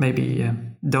 maybe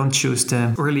don't choose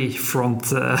the really front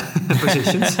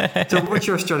positions. So what's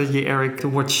your strategy, Eric, to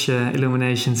watch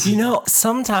Illuminations? You know,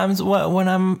 sometimes when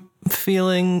I'm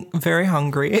feeling very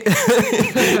hungry,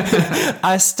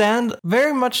 I stand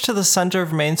very much to the center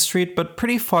of Main Street, but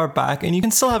pretty far back, and you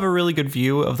can still have a really good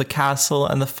view of the castle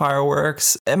and the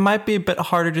fireworks. It might be a bit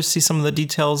harder to see some of the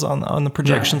details on the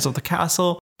projections of the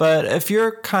castle. But if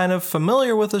you're kind of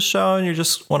familiar with the show and you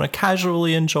just want to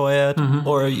casually enjoy it,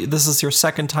 or this is your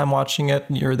second time watching it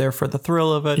and you're there for the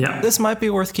thrill of it, this might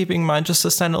be worth keeping in mind just to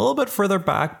stand a little bit further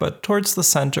back, but towards the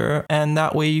center. And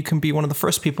that way you can be one of the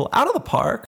first people out of the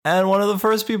park and one of the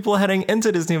first people heading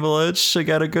into Disney Village to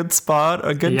get a good spot,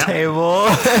 a good table.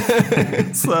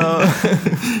 So,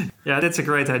 that's a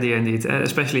great idea indeed,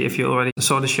 especially if you already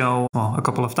saw the show a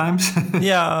couple of times.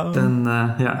 Then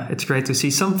it's great to see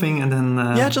something and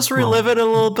then just relive it a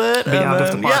little bit. Be out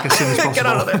of the park as soon as possible. Get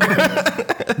out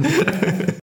of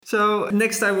there. So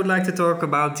next I would like to talk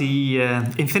about the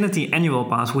Infinity Annual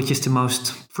Pass, which is the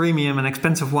most premium and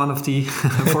expensive one of the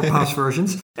 4 pass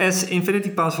versions. As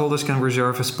Infinity Pass holders can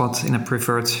reserve a spot in a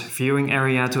preferred viewing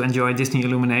area to enjoy Disney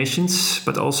Illuminations,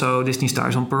 but also Disney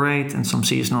Stars on Parade and some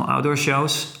seasonal outdoor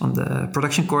shows on the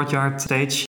production courtyard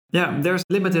stage. Yeah, there's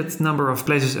a limited number of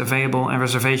places available and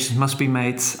reservations must be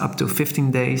made up to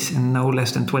 15 days and no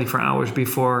less than 24 hours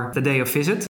before the day of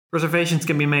visit. Reservations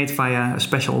can be made via a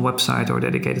special website or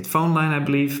dedicated phone line, I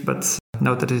believe, but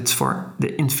note that it's for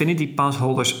the Infinity Pass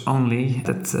holders only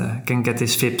that can get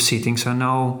this VIP seating, so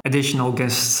no additional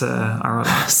guests are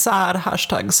allowed. Sad,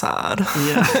 hashtag sad.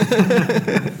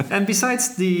 Yeah. And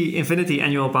besides the Infinity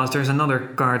Annual Pass, there's another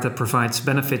card that provides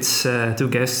benefits to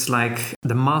guests, like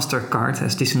the MasterCard,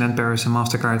 as Disneyland Paris and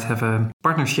MasterCard have a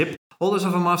partnership. Holders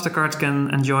of a MasterCard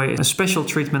can enjoy a special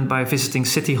treatment by visiting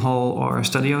City Hall or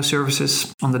studio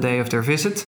services on the day of their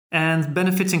visit. And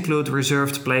benefits include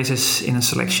reserved places in a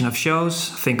selection of shows.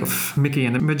 Think of Mickey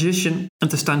and the Magician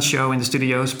and the stunt show in the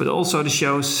studios, but also the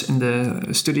shows in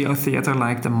the studio theater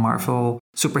like the Marvel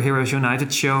Superheroes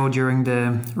United show during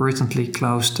the recently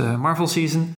closed Marvel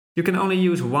season. You can only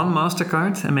use one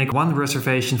MasterCard and make one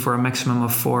reservation for a maximum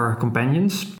of 4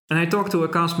 companions. And I talked to a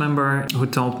cast member who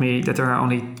told me that there are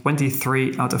only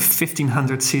 23 out of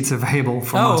 1,500 seats available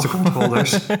for MasterCard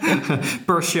holders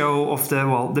per show of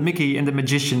the Mickey and the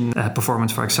Magician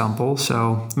performance, for example.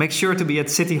 So make sure to be at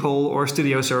City Hall or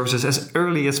studio services as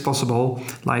early as possible,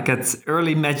 like at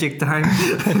early magic time,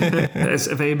 as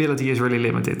availability is really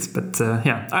limited. But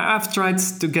I've tried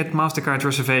to get MasterCard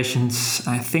reservations,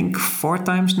 I think 4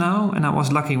 times now, and I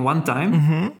was lucky one time.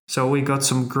 Mm-hmm. So we got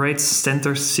some great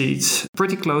center seats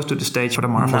pretty close to the stage for the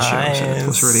Marvel show, so that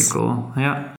was really cool.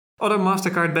 Yeah. Other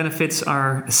MasterCard benefits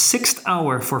are a 6th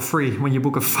hour for free when you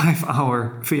book a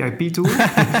 5-hour VIP tour,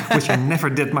 which I never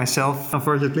did myself,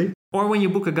 unfortunately. Or when you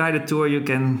book a guided tour, you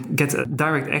can get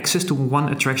direct access to one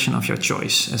attraction of your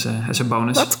choice as a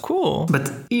bonus. That's cool.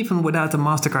 But even without the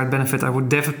MasterCard benefit, I would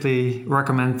definitely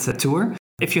recommend a tour.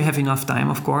 If you have enough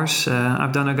time, of course.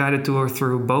 I've done a guided tour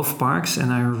through both parks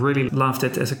and I really loved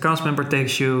it. As a cast member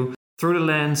takes you through the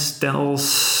lands, tells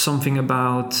something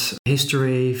about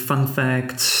history, fun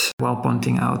facts, while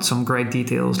pointing out some great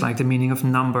details like the meaning of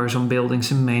numbers on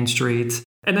buildings in Main Street.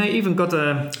 And I even got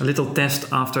a little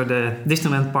test after the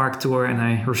Disneyland Park tour and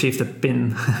I received a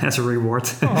pin as a reward.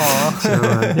 So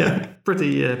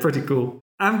pretty cool.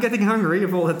 I'm getting hungry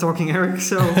of all that talking, Eric,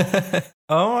 so...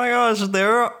 Oh my gosh,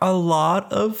 there are a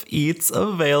lot of eats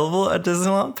available at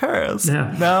Disneyland Paris.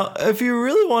 Yeah. Now, if you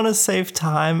really want to save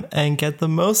time and get the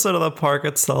most out of the park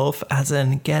itself, as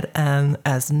in get in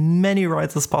as many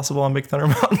rides as possible on Big Thunder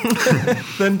Mountain,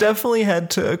 then definitely head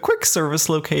to a quick service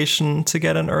location to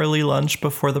get an early lunch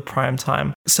before the prime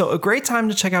time. So a great time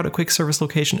to check out a quick service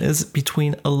location is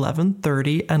between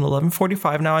 11:30 and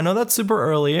 11:45. Now, I know that's super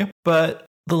early, but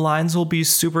the lines will be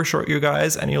super short, you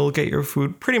guys, and you'll get your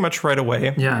food pretty much right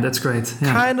away. Yeah, that's great.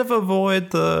 Yeah. Kind of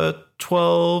avoid the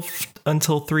 12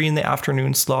 until 3 in the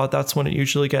afternoon slot. That's when it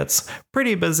usually gets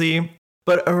pretty busy.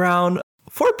 But around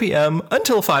 4 p.m.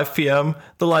 until 5 p.m.,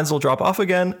 the lines will drop off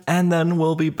again, and then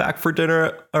we'll be back for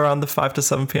dinner around the 5 to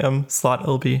 7 p.m. slot.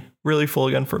 It'll be really full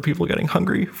again for people getting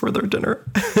hungry for their dinner.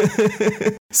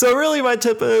 So really my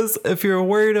tip is, if you're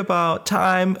worried about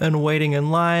time and waiting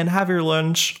in line, have your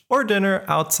lunch or dinner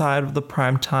outside of the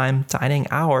prime time dining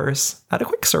hours at a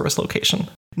quick service location.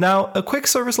 Now, a quick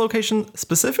service location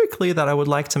specifically that I would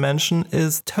like to mention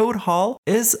is Toad Hall.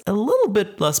 Is a little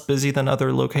bit less busy than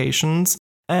other locations,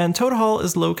 and Toad Hall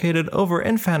is located over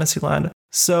in Fantasyland.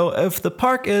 So if the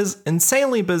park is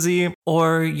insanely busy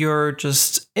or you're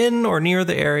just in or near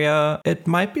the area, it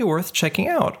might be worth checking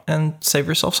out and save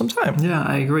yourself some time. Yeah,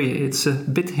 I agree. It's a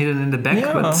bit hidden in the back,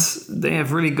 but they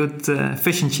have really good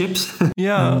fish and chips.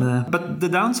 Yeah. But the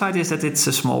downside is that it's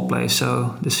a small place,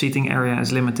 so the seating area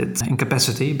is limited in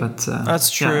capacity. But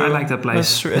that's true. Yeah, I like that place.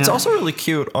 That's true. It's also really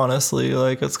cute, honestly.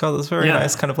 Like, it's got this very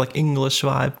nice kind of like English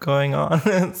vibe going on.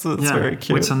 it's very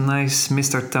cute. With some nice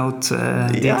Mr. Toad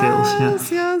details.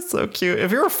 Yeah, so cute.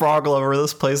 If you're a frog lover,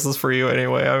 this place is for you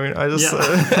anyway. I mean, I just...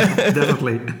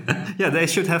 Definitely. Yeah, they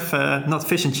should have not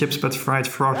fish and chips, but fried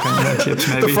frog and chips,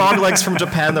 maybe. The frog legs from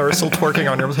Japan that are still twerking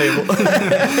on your table.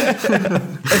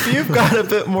 If you've got a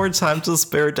bit more time to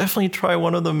spare, definitely try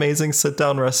one of the amazing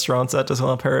sit-down restaurants at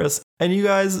Disneyland Paris. And you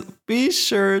guys, be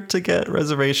sure to get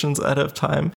reservations ahead of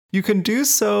time. You can do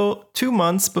so 2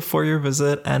 months before your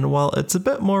visit, and while it's a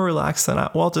bit more relaxed than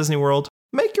at Walt Disney World,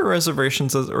 make your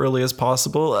reservations as early as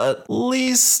possible, at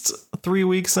least 3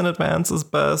 weeks in advance is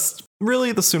best.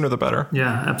 Really, the sooner the better.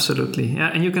 Yeah, absolutely.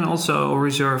 Yeah, and you can also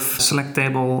reserve select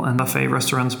table and buffet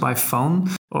restaurants by phone,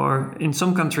 or in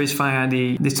some countries via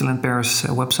the Disneyland Paris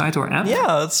website or app.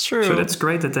 Yeah, that's true. So that's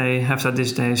great that they have that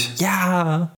these days.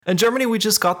 Yeah. In Germany, we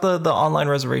just got the online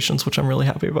reservations, which I'm really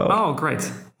happy about. Oh,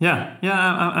 great. Yeah.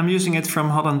 I'm using it from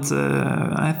Holland,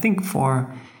 I think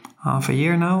for half a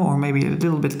year now, or maybe a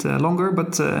little bit longer,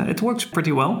 but it works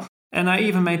pretty well. And I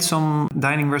even made some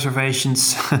dining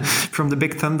reservations from the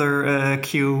Big Thunder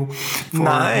queue for,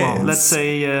 well, let's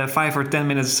say 5 or 10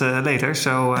 minutes later.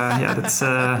 So yeah, that's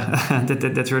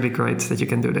that's really great that you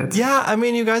can do that. Yeah, I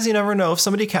mean, you guys, you never know. If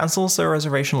somebody cancels their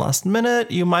reservation last minute,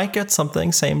 you might get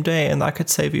something same day, and that could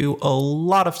save you a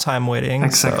lot of time waiting.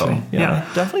 Exactly. So, yeah,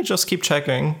 definitely just keep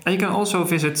checking. And you can also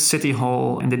visit City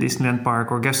Hall in the Disneyland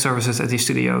Park or guest services at the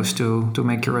studios to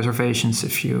make your reservations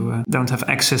if you don't have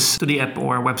access to the app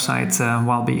or website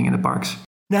while being in the parks.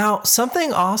 Now,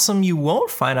 something awesome you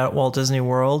won't find at Walt Disney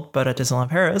World, but at Disneyland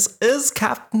Paris, is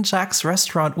Captain Jack's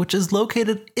restaurant, which is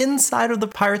located inside of the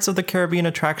Pirates of the Caribbean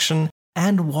attraction,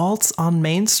 and Walt's on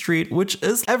Main Street, which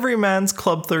is Everyman's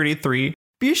Club 33.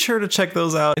 Be sure to check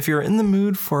those out if you're in the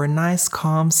mood for a nice,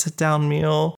 calm, sit-down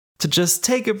meal, to just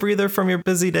take a breather from your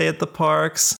busy day at the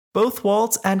parks. Both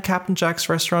Walt's and Captain Jack's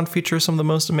restaurant feature some of the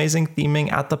most amazing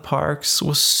theming at the parks,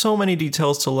 with so many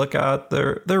details to look at.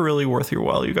 They're really worth your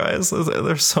while, you guys.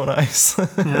 They're so nice.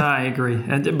 Yeah, I agree.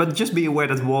 But just be aware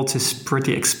that Walt's is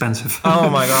pretty expensive. Oh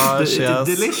my gosh, yes.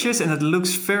 It's delicious and it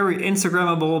looks very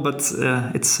Instagrammable, but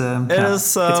it's it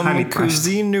is highly priced.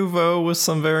 Cuisine Nouveau with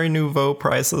some very nouveau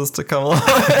prices to come along.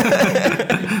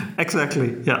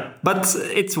 Exactly, yeah. But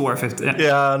it's worth it.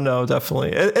 Yeah, no,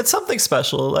 definitely. It's something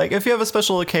special. Like, if you have a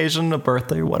special occasion, a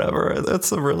birthday, whatever,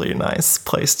 it's a really nice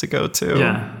place to go to.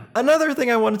 Yeah. Another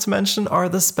thing I wanted to mention are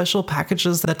the special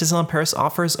packages that Disneyland Paris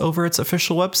offers over its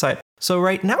official website. So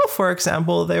right now, for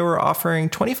example, they were offering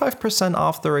 25%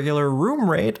 off the regular room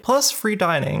rate plus free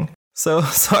dining. So,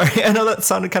 sorry, I know that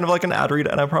sounded kind of like an ad read,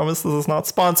 and I promise this is not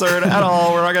sponsored at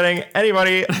all. We're not getting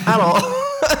anybody at all.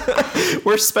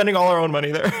 We're spending all our own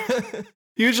money there.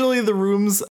 Usually the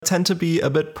rooms tend to be a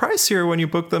bit pricier when you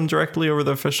book them directly over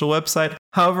the official website.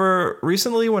 However,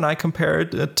 recently when I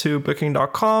compared it to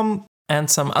Booking.com and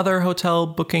some other hotel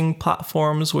booking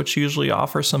platforms, which usually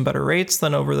offer some better rates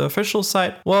than over the official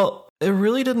site, well, it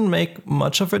really didn't make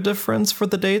much of a difference for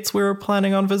the dates we were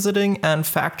planning on visiting, and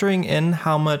factoring in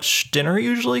how much dinner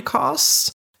usually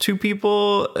costs to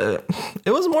people,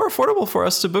 it was more affordable for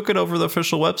us to book it over the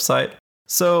official website.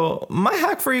 So my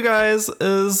hack for you guys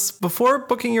is, before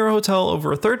booking your hotel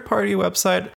over a third-party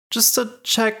website, just to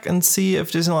check and see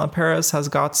if Disneyland Paris has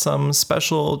got some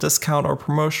special discount or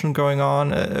promotion going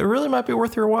on. It really might be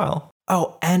worth your while.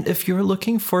 Oh, and if you're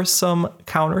looking for some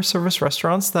counter service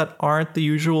restaurants that aren't the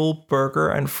usual burger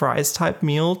and fries type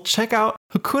meal, check out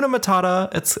Hakuna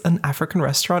Matata. It's an African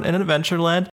restaurant in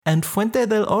Adventureland, and Fuente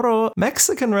del Oro,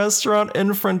 Mexican restaurant in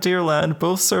Frontierland,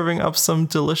 both serving up some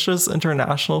delicious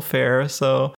international fare.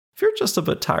 So if you're just a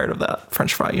bit tired of that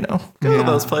French fry, go to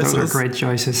those places. Those are great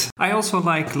choices. I also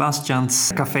like Last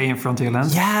Chance Cafe in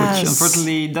Frontierland, yes, which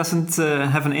unfortunately doesn't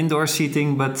have an indoor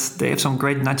seating, but they have some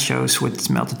great nachos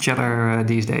with melted cheddar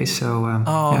these days. So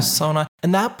so nice.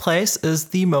 And that place is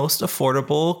the most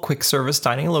affordable quick service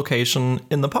dining location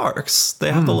in the parks.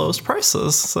 They have the lowest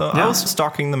prices. So I was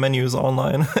stalking the menus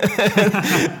online.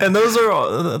 And those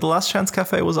are, the Last Chance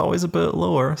Cafe was always a bit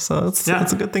lower. So it's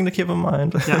a good thing to keep in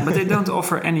mind. Yeah, but they don't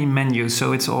offer any menu.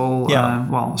 So it's all,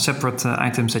 separate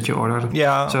items that you order.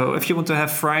 Yeah. So if you want to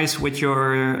have fries with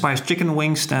your spiced chicken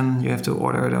wings, then you have to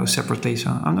order those separately. So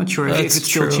I'm not sure if it's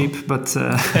still cheap, but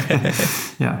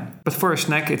yeah. But for a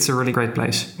snack, it's a really great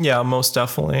place. Yeah, most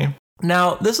definitely.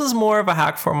 Now, this is more of a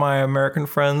hack for my American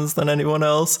friends than anyone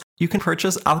else. You can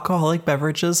purchase alcoholic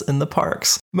beverages in the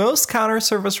parks. Most counter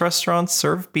service restaurants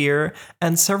serve beer,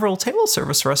 and several table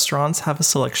service restaurants have a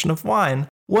selection of wine.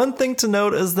 One thing to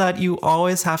note is that you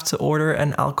always have to order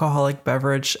an alcoholic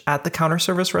beverage at the counter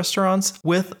service restaurants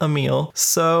with a meal.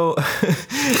 So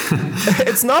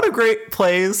it's not a great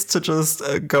place to just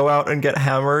go out and get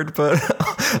hammered. But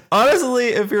honestly,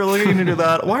 if you're looking to do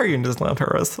that, why are you in Disneyland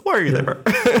Paris? Why are you there?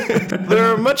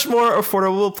 There are much more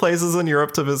affordable places in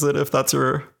Europe to visit if that's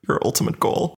your ultimate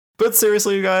goal. But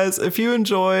seriously, you guys, if you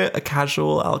enjoy a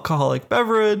casual alcoholic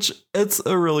beverage, it's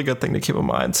a really good thing to keep in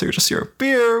mind. So you're just your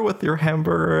beer with your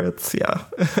hamburger. It's,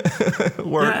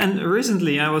 work. Yeah, and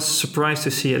recently I was surprised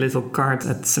to see a little cart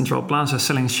at Central Plaza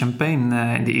selling champagne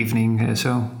in the evening.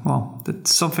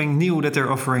 That's something new that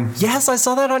they're offering. Yes, I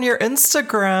saw that on your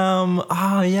Instagram.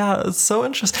 Yeah, it's so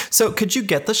interesting. So could you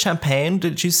get the champagne?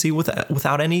 Did you see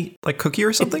without any like cookie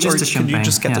or something? Just or the champagne. Can you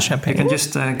just get the champagne? You can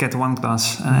just get one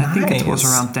glass. Nice. I think it was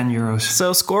around 10 euros.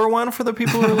 So score one for the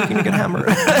people who are looking to get hammered.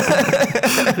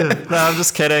 No, I'm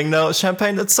just kidding. No,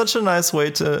 champagne, it's such a nice way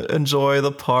to enjoy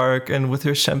the park and with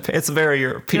your champagne. It's very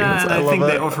European. Yeah, I think love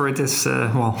they it. offer it as,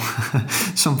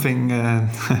 something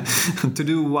to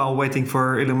do while waiting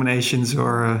for illuminations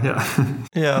or,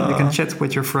 Yeah. You can chat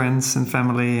with your friends and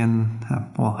family and,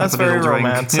 That's have a very little drink.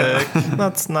 romantic. Yeah.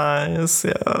 That's nice.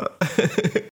 Yeah.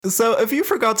 So if you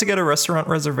forgot to get a restaurant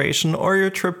reservation or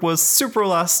your trip was super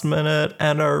last minute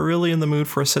and are really in the mood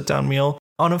for a sit-down meal,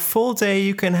 on a full day,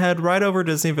 you can head right over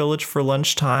Disney Village for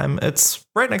lunchtime. It's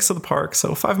right next to the park,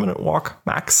 so 5-minute walk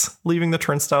max, leaving the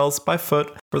turnstiles by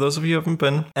foot for those of you who haven't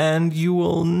been. And you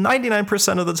will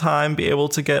 99% of the time be able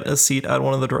to get a seat at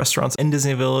one of the restaurants in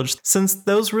Disney Village, since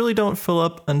those really don't fill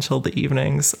up until the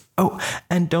evenings. Oh,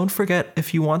 and don't forget,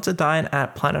 if you want to dine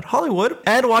at Planet Hollywood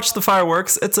and watch the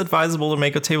fireworks, it's advisable to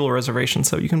make a table reservation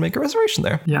so you can make a reservation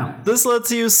there. Yeah. This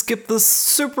lets you skip the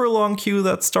super long queue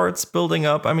that starts building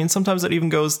up. I mean, sometimes it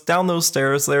even goes down those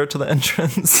stairs there to the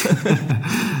entrance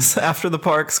after the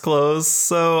parks close.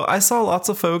 So I saw lots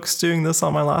of folks doing this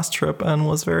on my last trip and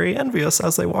was very envious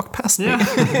as they walked past me.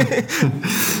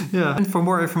 Yeah. And for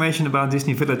more information about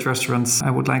Disney Village restaurants, I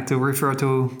would like to refer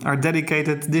to our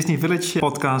dedicated Disney Village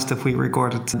podcast that we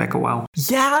recorded back a while.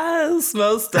 Yes,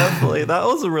 most definitely. That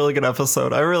was a really good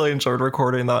episode. I really enjoyed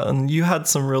recording that, and you had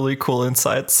some really cool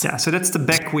insights. Yeah, so that's the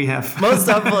back we have. Most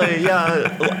definitely,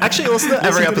 yeah. Actually, listen to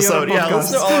every episode. Yeah,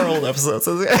 listen to all our old episodes.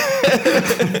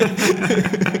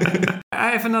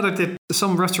 I have another tip.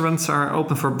 Some restaurants are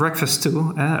open for breakfast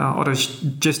too. Others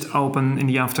just open in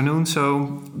the afternoon.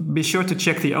 So be sure to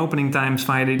check the opening times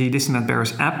via the Disneyland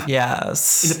Paris app.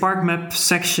 Yes. In the park map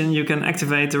section, you can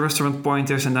activate the restaurant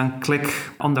pointers and then click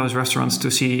on those restaurants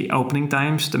to see opening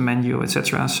times, the menu,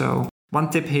 etc. So one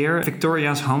tip here,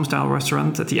 Victoria's Homestyle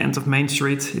Restaurant at the end of Main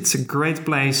Street. It's a great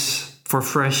place for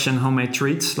fresh and homemade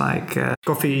treats like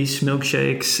coffees,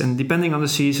 milkshakes, and depending on the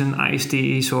season, iced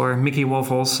teas or Mickey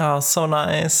waffles. Oh, so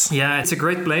nice. Yeah, it's a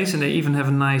great place, and they even have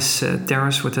a nice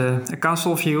terrace with a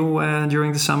castle view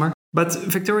during the summer. But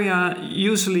Victoria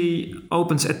usually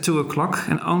opens at 2 o'clock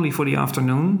and only for the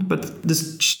afternoon. But the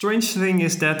strange thing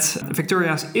is that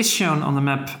Victoria's is shown on the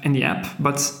map in the app,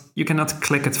 but you cannot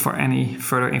click it for any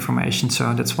further information.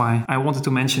 So that's why I wanted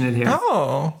to mention it here.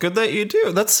 Oh, good that you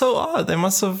do. That's so odd. They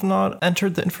must have not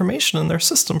entered the information in their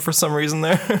system for some reason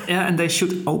there. Yeah, and they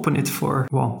should open it for,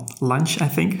 lunch, I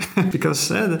think. Because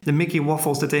the Mickey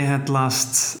waffles that they had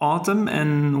last autumn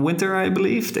and winter, I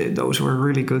believe, those were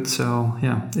really good. So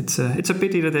yeah, it's a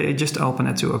pity that they just open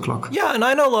at 2 o'clock. Yeah, and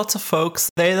I know lots of folks,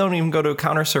 they don't even go to a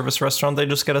counter service restaurant. They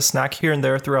just get a snack here and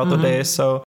there throughout the day.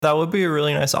 So that would be a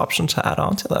really nice option to add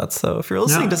on to that. So if you're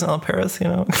listening to Disneyland Paris,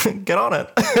 get on it.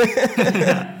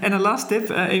 And a last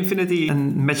tip, Infinity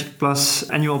and Magic Plus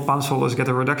annual pass holders get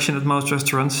a reduction at most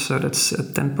restaurants. So that's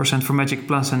 10% for Magic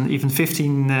Plus and even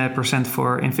 15%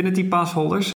 for Infinity pass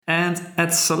holders. And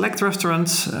at select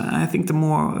restaurants, I think the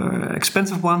more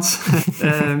expensive ones,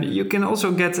 you can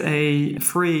also get a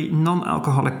free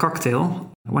non-alcoholic cocktail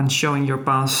when showing your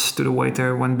pass to the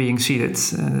waiter when being seated.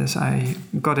 I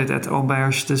got it at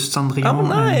Auberge de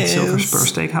Cendrillon and Silver Spur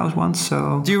Steakhouse once.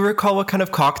 So, do you recall what kind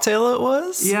of cocktail it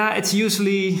was? Yeah, it's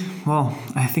usually,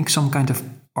 I think some kind of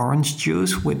orange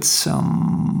juice with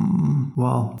some,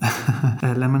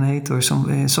 lemonade or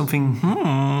something.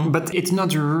 But it's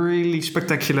not really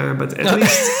spectacular, but at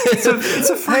least it's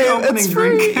a free opening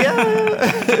drink.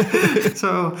 Yeah.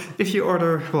 So if you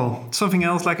order, something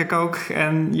else like a Coke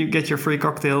and you get your free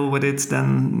cocktail with it,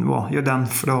 then, you're done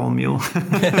for the whole meal.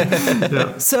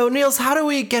 Yeah. So, Niels, how do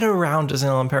we get around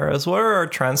Disneyland Paris? What are our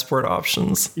transport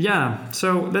options? Yeah,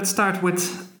 so let's start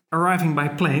with arriving by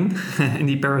plane in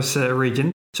the Paris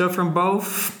region. So from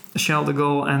both Charles de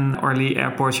Gaulle and Orly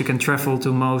airports, you can travel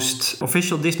to most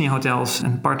official Disney hotels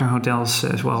and partner hotels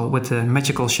as well with the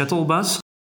Magical Shuttle bus.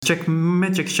 Check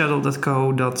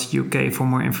magicshuttle.co.uk for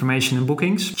more information and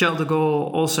bookings. Charles de Gaulle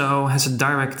also has a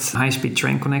direct high-speed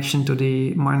train connection to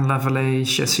the Marne-la-Vallée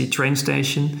Chessy train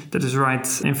station that is right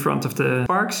in front of the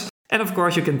parks. And of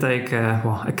course, you can take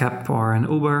a cab or an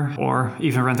Uber or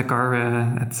even rent a car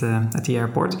at the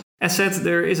airport. As said,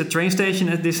 there is a train station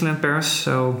at Disneyland Paris,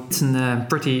 so it's a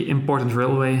pretty important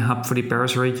railway hub for the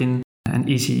Paris region and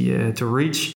easy to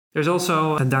reach. There's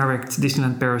also a direct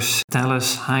Disneyland Paris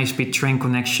Thalys high-speed train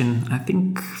connection, I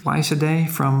think twice a day,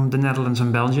 from the Netherlands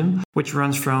and Belgium, which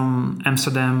runs from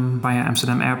Amsterdam via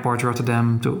Amsterdam Airport,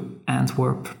 Rotterdam to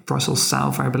Antwerp, Brussels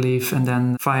South, I believe, and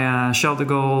then via Charles de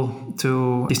Gaulle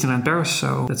to Disneyland Paris.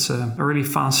 So that's a really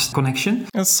fast connection.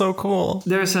 That's so cool.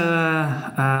 There's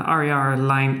a RER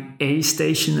Line A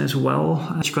station as well,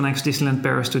 which connects Disneyland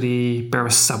Paris to the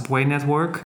Paris subway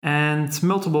network. And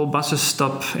multiple buses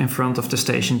stop in front of the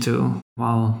station too,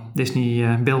 while Disney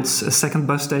builds a second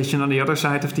bus station on the other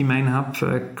side of the main hub,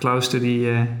 close to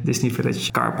the Disney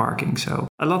Village car parking. So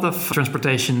a lot of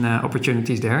transportation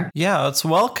opportunities there. Yeah, it's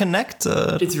well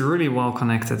connected. It's really well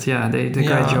connected. Yeah, they did a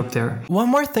great job there. One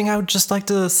more thing I would just like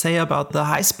to say about the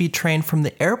high-speed train from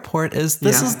the airport is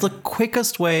this is the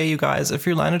quickest way, you guys. If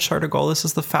you land at Charles de Gaulle, this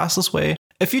is the fastest way.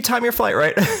 If you time your flight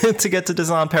right to get to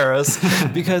Disneyland Paris,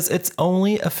 because it's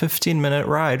only a 15-minute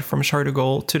ride from Charles de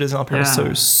Gaulle to Disneyland Paris,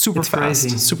 so super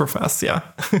fast, super fast, yeah.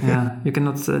 Yeah, you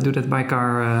cannot do that by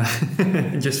car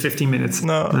in just 15 minutes.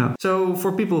 No. So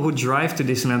for people who drive to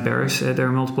Disneyland Paris, there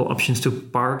are multiple options to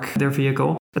park their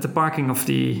vehicle at the parking of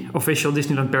the official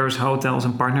Disneyland Paris hotels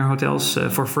and partner hotels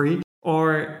for free,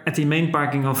 or at the main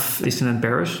parking of Disneyland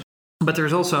Paris. But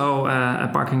there's also a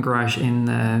parking garage in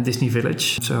Disney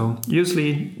Village. So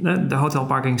usually the hotel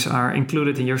parkings are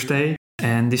included in your stay.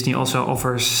 And Disney also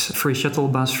offers free shuttle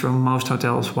bus from most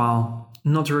hotels, while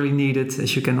not really needed,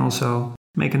 as you can also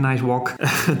make a nice walk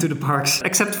to the parks.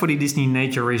 Except for the Disney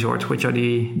Nature Resort, which are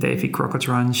the Davy Crockett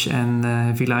Ranch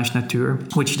and Village Nature,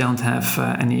 which don't have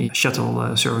any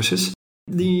shuttle services.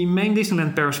 The main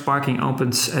Disneyland Paris parking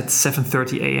opens at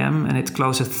 7:30 a.m. and it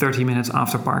closes 30 minutes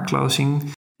after park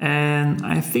closing. And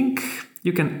I think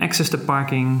you can access the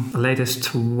parking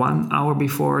latest 1 hour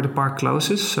before the park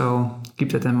closes, so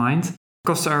keep that in mind.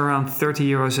 Costs are around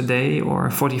 €30 a day or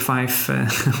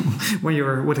 45 when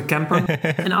you're with a camper.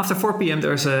 And after 4 p.m.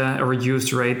 there's a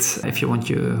reduced rate if you want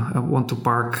to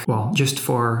park, just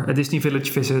for a Disney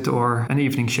Village visit or an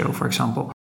evening show, for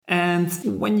example. And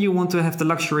when you want to have the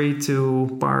luxury to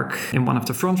park in one of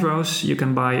the front rows, you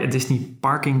can buy a Disney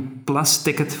Parking Plus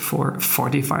ticket for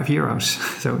 €45.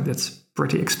 So that's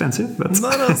pretty expensive, but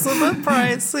that is a bit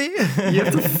pricey.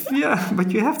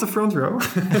 But you have the front row.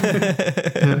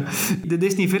 The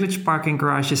Disney Village parking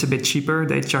garage is a bit cheaper.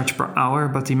 They charge per hour,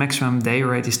 but the maximum day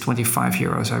rate is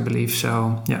 €25, I believe.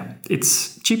 So yeah,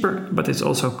 it's cheaper, but it's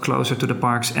also closer to the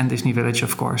parks and Disney Village,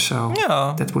 of course. So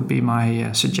that would be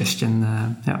my suggestion.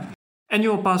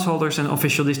 Annual pass holders and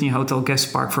official Disney Hotel guests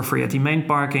park for free at the main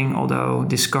parking, although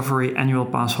Discovery annual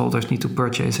pass holders need to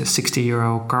purchase a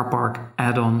 €60 car park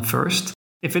add-on first.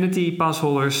 Infinity pass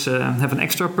holders have an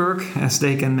extra perk, as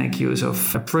they can make use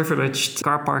of a privileged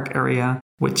car park area,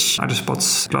 which are the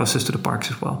spots closest to the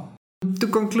parks as well. To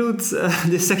conclude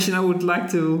this section, I would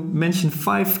like to mention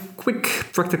 5 quick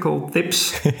practical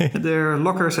tips. There are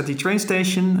lockers at the train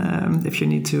station if you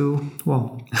need to,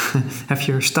 have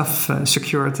your stuff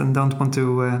secured and don't want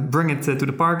to bring it to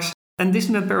the parks. And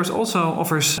Disneyland Paris also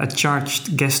offers a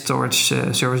charged guest storage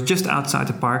service just outside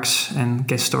the parks, and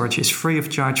guest storage is free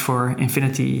of charge for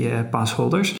Infinity pass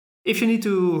holders. If you need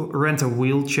to rent a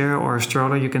wheelchair or a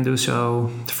stroller, you can do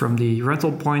so from the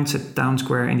rental points at Town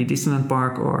Square in the Disneyland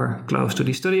Park or close to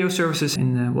the studio services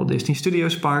in Walt Disney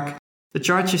Studios Park. The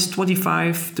charge is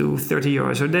 €25 to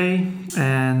 €30 a day,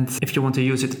 and if you want to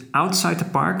use it outside the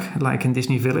park, like in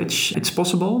Disney Village, it's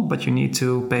possible, but you need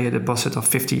to pay a deposit of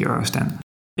 €50 then.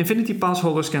 Infinity pass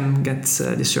holders can get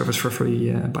this service for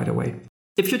free, by the way.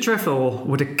 If you travel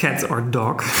with a cat or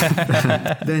dog,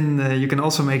 then you can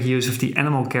also make use of the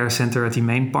Animal Care Center at the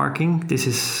main parking. This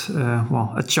is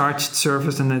a charged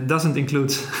service, and it doesn't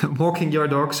include walking your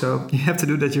dog, so you have to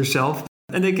do that yourself.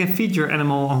 And they can feed your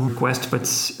animal on request,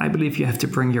 but I believe you have to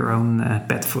bring your own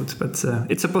pet food. But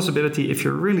it's a possibility if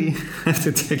you really have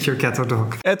to take your cat or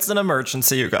dog. It's an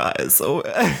emergency, you guys. So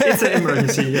it's an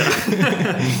emergency,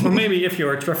 yeah. Or maybe if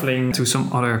you're traveling to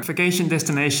some other vacation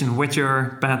destination with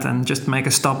your pet and just make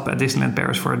a stop at Disneyland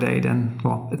Paris for a day, then,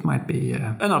 it might be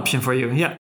an option for you,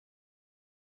 yeah.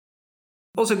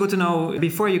 Also good to know,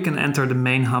 before you can enter the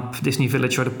main hub, Disney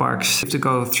Village or the parks, you have to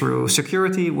go through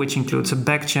security, which includes a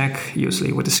bag check,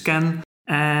 usually with a scan.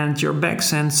 And your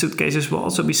bags and suitcases will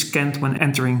also be scanned when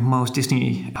entering most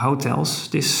Disney hotels.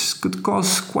 This could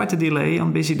cause quite a delay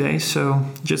on busy days, so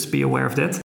just be aware of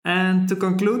that. And to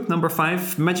conclude, number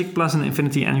 5, Magic Plus and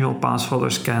Infinity annual pass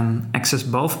holders can access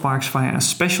both parks via a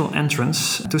special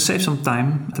entrance to save some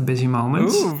time at the busy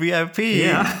moments. Ooh, VIP.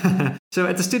 Yeah. So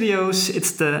at the studios,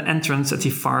 it's the entrance at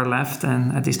the far left,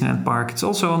 and at Disneyland Park, it's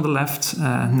also on the left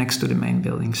next to the main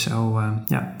building. So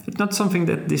it's not something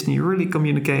that Disney really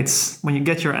communicates when you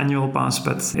get your annual pass,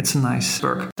 but it's a nice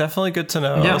perk. Definitely good to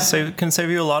know. Yeah. Can save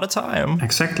you a lot of time.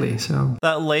 Exactly. So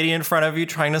that lady in front of you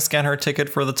trying to scan her ticket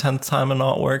for the 10th time and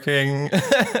not working.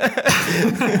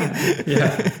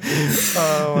 Yeah.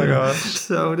 Oh my gosh.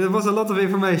 So there was a lot of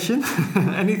information.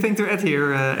 Anything to add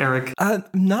here, Eric?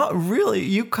 Not really.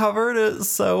 You covered it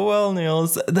so well,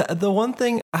 Niels. The one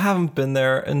thing, I haven't been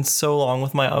there in so long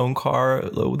with my own car.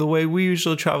 The way we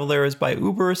usually travel there is by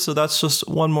Uber, so that's just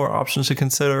one more option to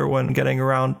consider when getting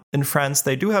around. In France,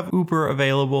 they do have Uber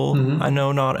available. I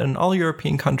know not in all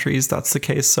European countries that's the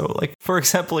case. So, like, for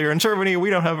example, you're in Germany, we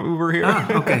don't have Uber here.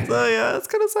 Okay. So yeah, it's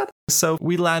kind of sad. So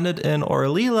we landed in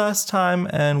Orly last time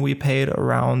and we paid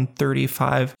around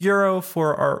 €35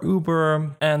 for our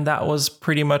Uber. And that was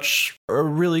pretty much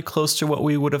really close to what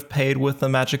we would have paid with the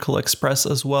Magical Express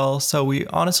as well. So we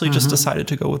honestly just decided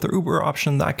to go with the Uber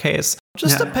option in that case.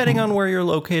 Just depending on where you're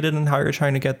located and how you're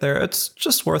trying to get there, it's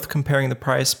just worth comparing the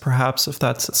price, perhaps, if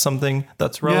that's something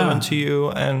that's relevant to you.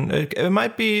 And it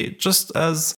might be just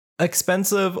as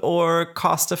expensive or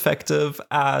cost effective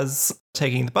as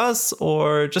taking the bus,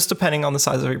 or just depending on the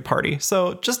size of your party.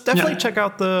 So just definitely check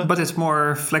out the... But it's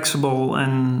more flexible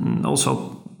and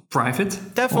also private.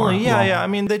 Definitely, yeah. I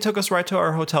mean, they took us right to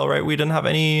our hotel, right? We didn't have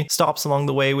any stops along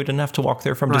the way. We didn't have to walk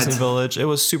there from Disney Village. It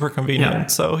was super convenient. Yeah.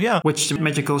 So, yeah. Which the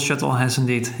Magical Shuttle has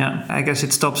indeed. Yeah. I guess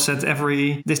it stops at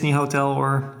every Disney hotel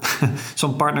or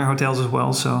some partner hotels as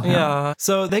well. So, yeah.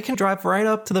 So they can drive right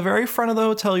up to the very front of the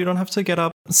hotel. You don't have to get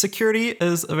up. Security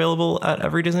is available at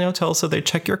every Disney hotel, so they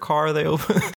check your car. They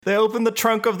open the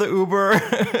trunk of the Uber,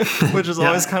 which is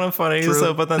always kind of funny. True.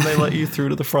 So, but then they let you through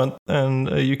to the front, and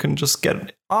you can just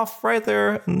get off right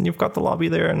there, and you've got the lobby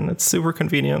there, and it's super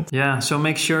convenient. Yeah. So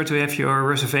make sure to have your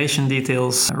reservation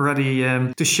details ready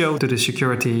to show to the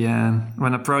security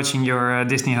when approaching your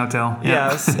Disney hotel.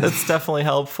 Yeah. Yes, it's definitely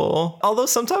helpful. Although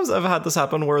sometimes I've had this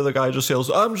happen where the guy just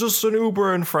yells, "I'm just an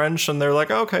Uber" in French, and they're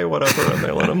like, "Okay, whatever," and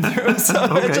they let him through.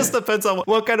 So it just depends on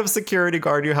what kind of security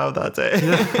guard you have that day.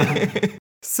 Yeah.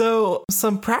 So,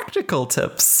 some practical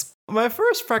tips. My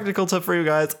first practical tip for you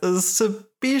guys is to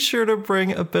be sure to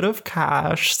bring a bit of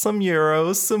cash, some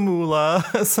euros, some moolah,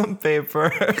 some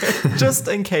paper, just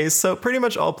in case. So pretty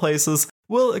much all places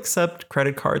will accept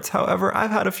credit cards. However,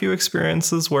 I've had a few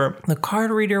experiences where the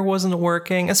card reader wasn't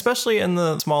working, especially in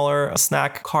the smaller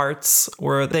snack carts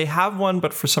where they have one,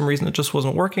 but for some reason it just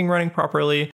wasn't working, running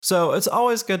properly. So it's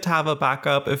always good to have a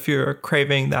backup if you're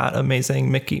craving that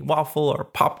amazing Mickey waffle or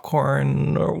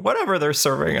popcorn or whatever they're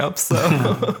serving up. So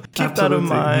keep that in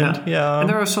mind. Yeah. And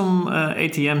there are some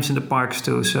ATMs in the parks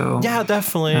too. So yeah,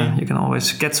 definitely. You can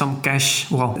always get some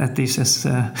cash. Well, at least as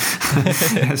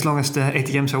long as the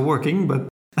ATMs are working. But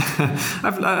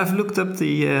I've looked up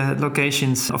the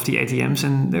locations of the ATMs,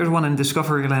 and there's one in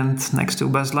Discoveryland next to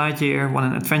Buzz Lightyear, one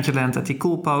in Adventureland at the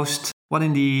Cool Post, one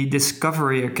in the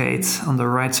Discovery Arcade on the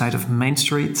right side of Main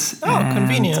Street. Oh, and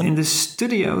convenient. In the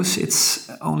studios, it's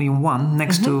only one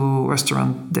next to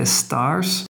Restaurant des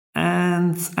Stars.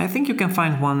 And I think you can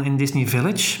find one in Disney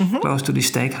Village, close to the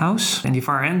steakhouse in the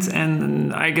far end.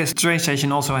 And I guess Train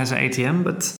Station also has an ATM,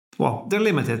 but... well, they're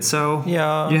limited, so you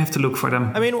have to look for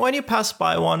them. I mean, when you pass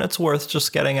by one, it's worth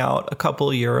just getting out a couple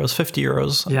of euros, 50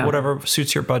 euros, whatever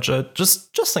suits your budget,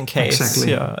 just in case.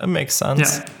 Exactly. Yeah, it makes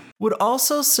sense. Yeah. Would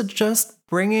also suggest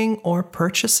bringing or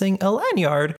purchasing a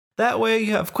lanyard. That way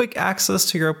you have quick access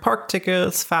to your park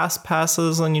tickets, fast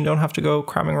passes, and you don't have to go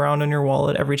cramming around in your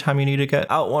wallet every time you need to get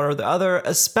out one or the other,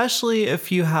 especially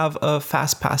if you have a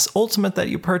FastPass Ultimate that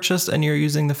you purchased and you're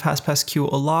using the FastPass queue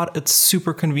a lot. It's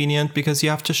super convenient because you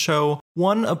have to show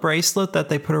 1, a bracelet that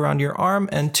they put around your arm,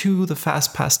 and 2, the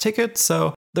FastPass ticket.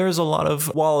 So there's a lot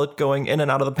of wallet going in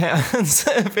and out of the pants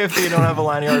if you don't have a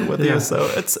lanyard with you. So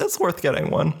it's worth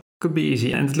getting one. Could be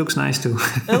easy, and it looks nice too.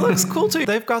 It looks cool too.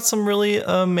 They've got some really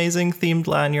amazing themed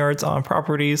lanyards on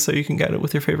properties, so you can get it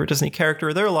with your favorite Disney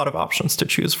character. There are a lot of options to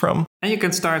choose from. And you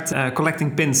can start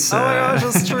collecting pins. Oh my gosh,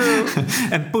 that's true.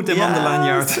 And put them on the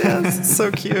lanyard. Yes, so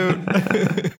cute.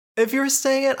 If you're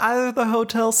staying at either the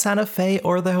Hotel Santa Fe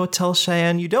or the Hotel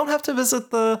Cheyenne, you don't have to visit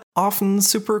the often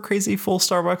super crazy full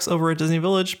Starbucks over at Disney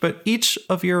Village, but each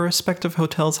of your respective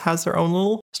hotels has their own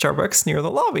little Starbucks near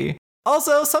the lobby.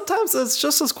 Also, sometimes it's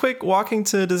just as quick walking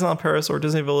to Disneyland Paris or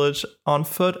Disney Village on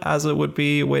foot as it would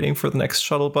be waiting for the next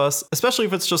shuttle bus, especially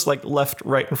if it's just like left,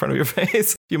 right in front of your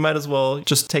face. You might as well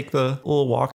just take the little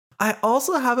walk. I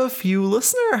also have a few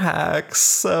listener hacks.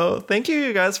 So thank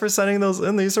you guys for sending those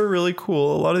in. These are really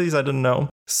cool. A lot of these I didn't know.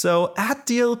 So at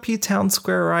DLP Town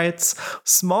Square writes,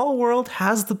 Small World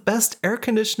has the best air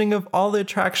conditioning of all the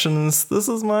attractions. This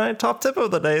is my top tip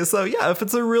of the day. So yeah, if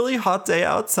it's a really hot day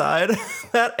outside,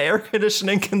 that air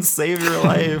conditioning can save your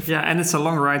life. Yeah, and it's a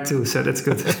long ride too, so that's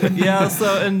good. Yeah,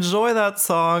 so enjoy that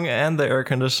song and the air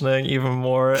conditioning even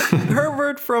more.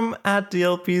 Herbert from at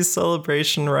DLP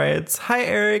Celebration writes, Hi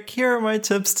Eric, here are my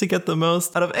tips to get the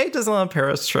most out of a Disneyland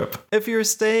Paris trip. If you're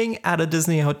staying at a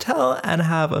Disney hotel and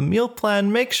have a meal plan,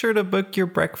 make sure to book your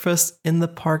breakfast in the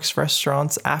park's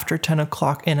restaurants after 10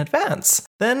 o'clock in advance.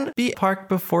 Then be parked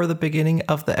before the beginning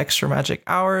of the extra magic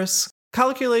hours.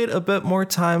 Calculate a bit more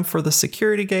time for the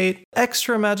security gate.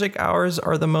 Extra magic hours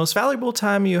are the most valuable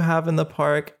time you have in the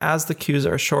park as the queues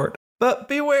are short. But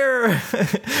beware!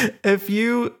 If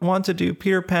you want to do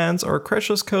Peter Pan's or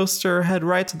Crush's Coaster, head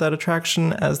right to that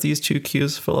attraction as these two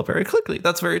queues fill up very quickly.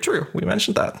 That's very true. We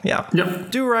mentioned that. Yeah.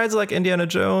 Yep. Do rides like Indiana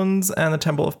Jones and the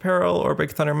Temple of Peril or Big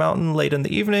Thunder Mountain late in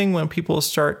the evening when people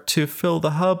start to fill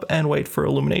the hub and wait for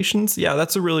illuminations. Yeah,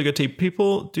 that's a really good tip.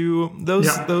 People do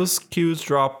those queues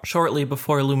drop shortly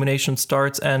before illumination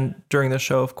starts and during the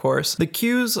show, of course. The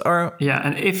queues are... Yeah,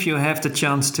 and if you have the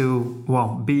chance to,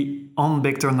 be on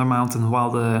Big Thunder Mountain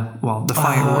while the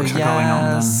fireworks are going on,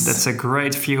 then that's a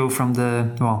great view from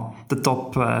the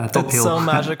top hill. It's so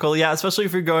magical. Yeah, especially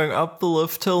if you're going up the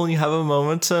lift hill and you have a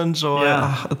moment to enjoy.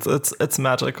 Yeah. It's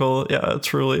magical. Yeah, it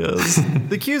truly is.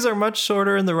 The queues are much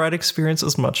shorter and the ride experience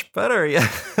is much better. Yeah,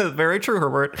 very true,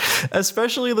 Herbert.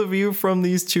 Especially the view from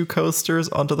these two coasters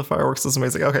onto the fireworks is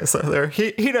amazing. Okay, so there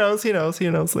he knows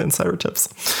the insider tips.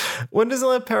 When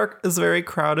Disneyland Park is very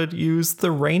crowded, use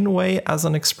the Rainway as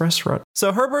an express route.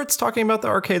 So Herbert's talking about the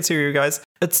arcades here, you guys.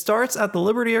 It starts at the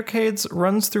Liberty Arcades,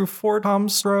 runs through Fort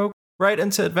Tom's Row, right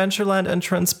into Adventureland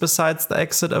entrance besides the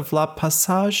exit of La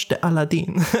Passage de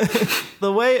Aladdin.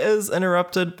 The way is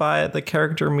interrupted by the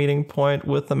character meeting point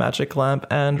with the magic lamp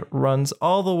and runs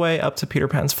all the way up to Peter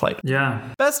Pan's flight.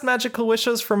 Yeah. Best magical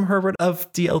wishes from Herbert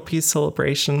of DLP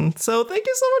Celebration. So thank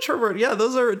you so much, Herbert. Yeah,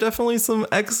 those are definitely some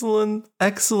excellent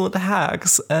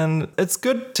hacks. And it's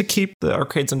good to keep the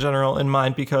arcades in general in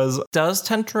mind because it does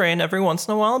tend to rain every once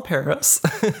in a while in Paris.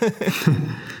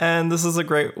 And this is a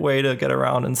great way to get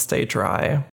around and stay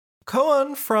dry.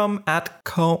 Koen from at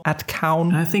Koen.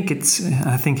 I think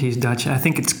he's Dutch. I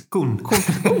think it's Koen.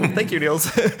 Thank you, Niels.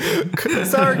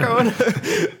 Sorry, Koen.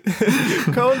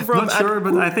 Koen from... Not sure,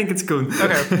 but I think it's Koen.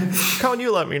 Okay. Koen,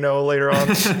 you let me know later on.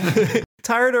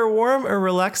 Tired or warm, a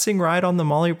relaxing ride on the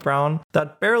Molly Brown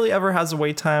that barely ever has a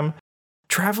wait time.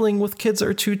 Traveling with kids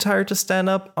or too tired to stand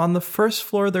up. On the first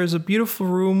floor, there's a beautiful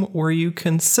room where you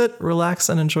can sit, relax,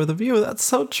 and enjoy the view. That's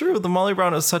so true. The Molly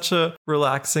Brown is such a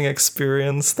relaxing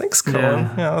experience. Thanks, Koen.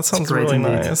 Yeah, that sounds really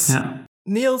nice. Yeah.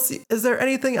 Niels, is there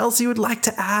anything else you would like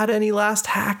to add? Any last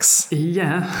hacks?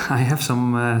 Yeah, I have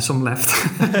some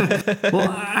left.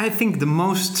 Well, I think the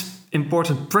most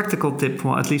important practical tip,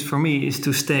 at least for me, is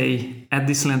to stay at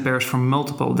Disneyland Paris for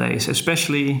multiple days,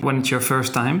 especially when it's your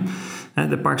first time.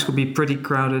 The parks could be pretty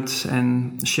crowded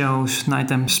and shows,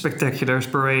 nighttime spectaculars,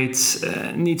 parades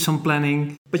need some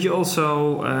planning. But you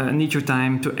also need your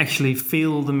time to actually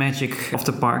feel the magic of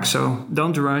the park. So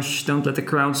don't rush, don't let the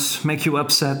crowds make you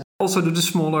upset. Also do the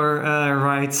smaller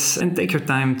rides and take your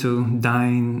time to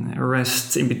dine,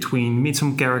 rest in between, meet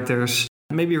some characters.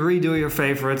 Maybe redo your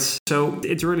favorites. So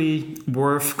it's really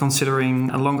worth considering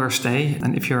a longer stay.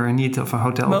 And if you're in need of a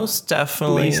hotel, most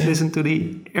definitely, please listen to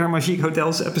the Air Magique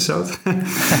Hotels episode.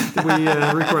 We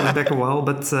recorded back a while,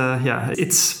 but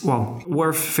it's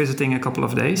worth visiting a couple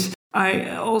of days. I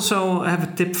also have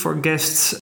a tip for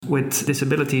guests with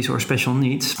disabilities or special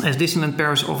needs, as Disneyland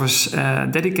Paris offers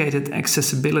dedicated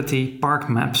accessibility park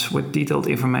maps with detailed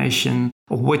information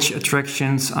of which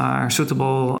attractions are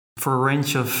suitable for a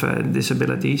range of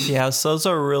disabilities. Yeah, so those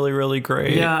are really, really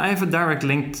great. Yeah, I have a direct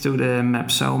link to the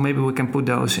map, so maybe we can put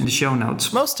those in the show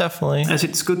notes. Most definitely. As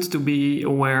it's good to be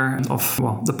aware of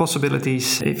the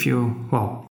possibilities if you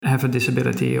have a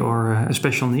disability or a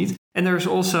special need. And there's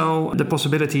also the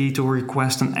possibility to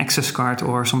request an access card,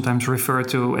 or sometimes referred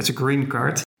to as a green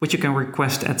card, which you can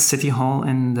request at City Hall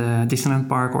in the Disneyland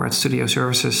Park or at Studio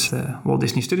Services, the Walt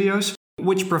Disney Studios,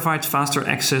 which provides faster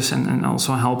access and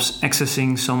also helps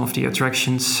accessing some of the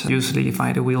attractions, usually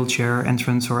via the wheelchair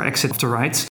entrance or exit of the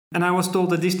rides. And I was told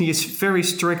that Disney is very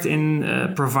strict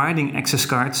in providing access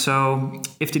cards, so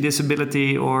if the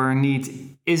disability or need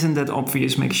isn't that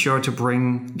obvious, make sure to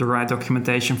bring the right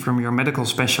documentation from your medical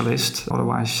specialist,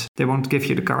 otherwise they won't give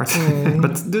you the card.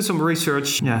 But do some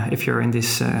research, if you're in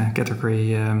this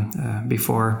category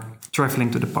before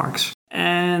traveling to the parks.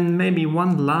 And And maybe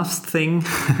one last thing,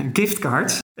 gift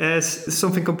cards. Is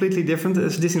something completely different.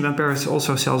 As Disneyland Paris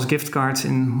also sells gift cards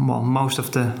in most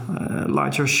of the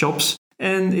larger shops.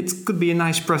 And it could be a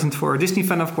nice present for a Disney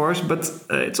fan, of course, but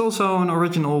it's also an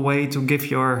original way to give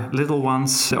your little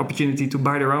ones the opportunity to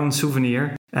buy their own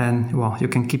souvenir. And, well, you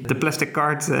can keep the plastic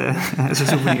card as a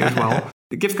souvenir as well.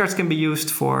 The gift cards can be used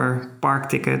for park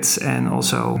tickets and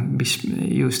also be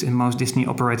used in most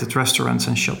Disney-operated restaurants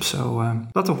and shops. So a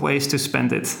lot of ways to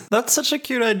spend it. That's such a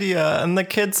cute idea. And the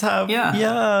kids have, you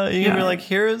can be like,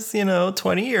 here's, 20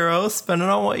 euros, spend it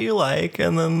on what you like.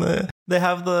 And then they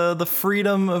have the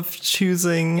freedom of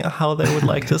choosing how they would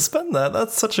like to spend that.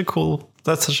 That's such a cool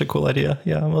idea.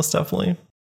 Yeah, most definitely.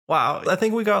 Wow, I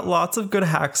think we got lots of good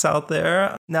hacks out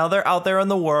there. Now they're out there in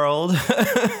the world.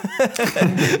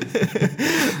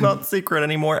 Not secret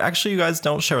anymore. Actually, you guys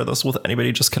don't share this with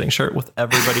anybody. Just kidding. Share it with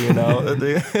everybody you know.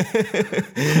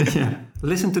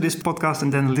 Listen to this podcast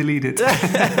and then delete it.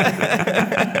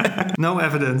 No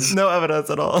evidence. No evidence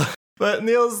at all. But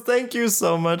Niels, thank you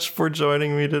so much for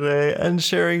joining me today and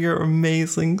sharing your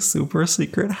amazing super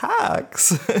secret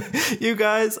hacks. You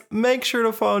guys, make sure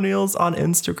to follow Niels on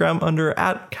Instagram under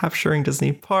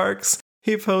 @CapturingDisneyParks.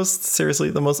 He posts seriously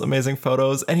the most amazing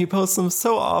photos, and he posts them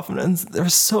so often, and they're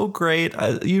so great.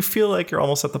 You feel like you're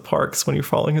almost at the parks when you're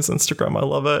following his Instagram. I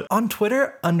love it. On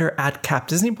Twitter under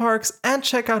 @CapDisneyParks, and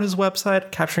check out his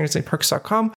website,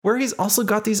 CapturingDisneyParks.com, where he's also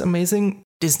got these amazing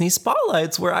Disney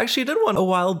Spotlights, where I actually did one a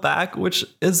while back, which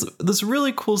is this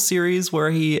really cool series where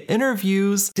he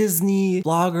interviews Disney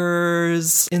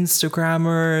bloggers,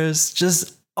 Instagrammers,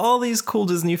 just all these cool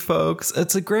Disney folks.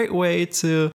 It's a great way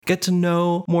to get to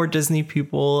know more Disney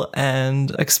people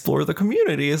and explore the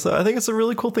community. So I think it's a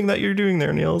really cool thing that you're doing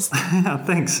there, Niels. Yeah,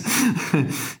 thanks.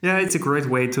 Yeah, it's a great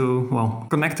way to,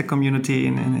 connect the community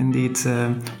and indeed,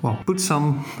 put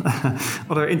some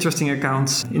other interesting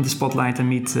accounts in the spotlight and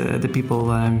meet the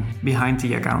people behind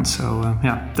the accounts. So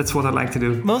that's what I like to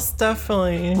do. Most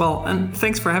definitely. Well, and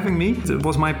thanks for having me. It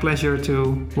was my pleasure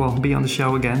to, be on the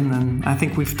show again. And I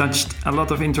think we've touched a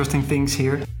lot of interesting things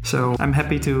here. So I'm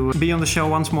happy to be on the show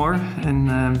once more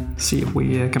and see if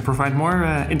we can provide more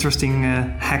interesting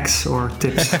hacks or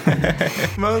tips.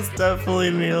 Most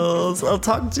definitely, Niels. I'll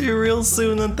talk to you real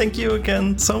soon, and thank you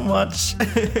again so much.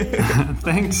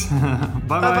 Thanks.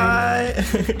 Bye-bye.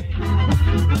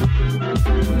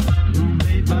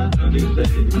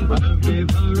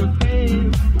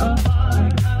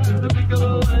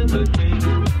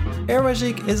 Air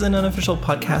Magique is an unofficial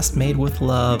podcast made with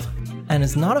love and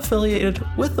is not affiliated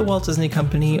with the Walt Disney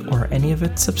Company or any of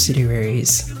its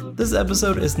subsidiaries. This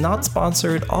episode is not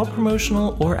sponsored. All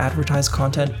promotional or advertised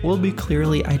content will be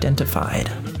clearly identified.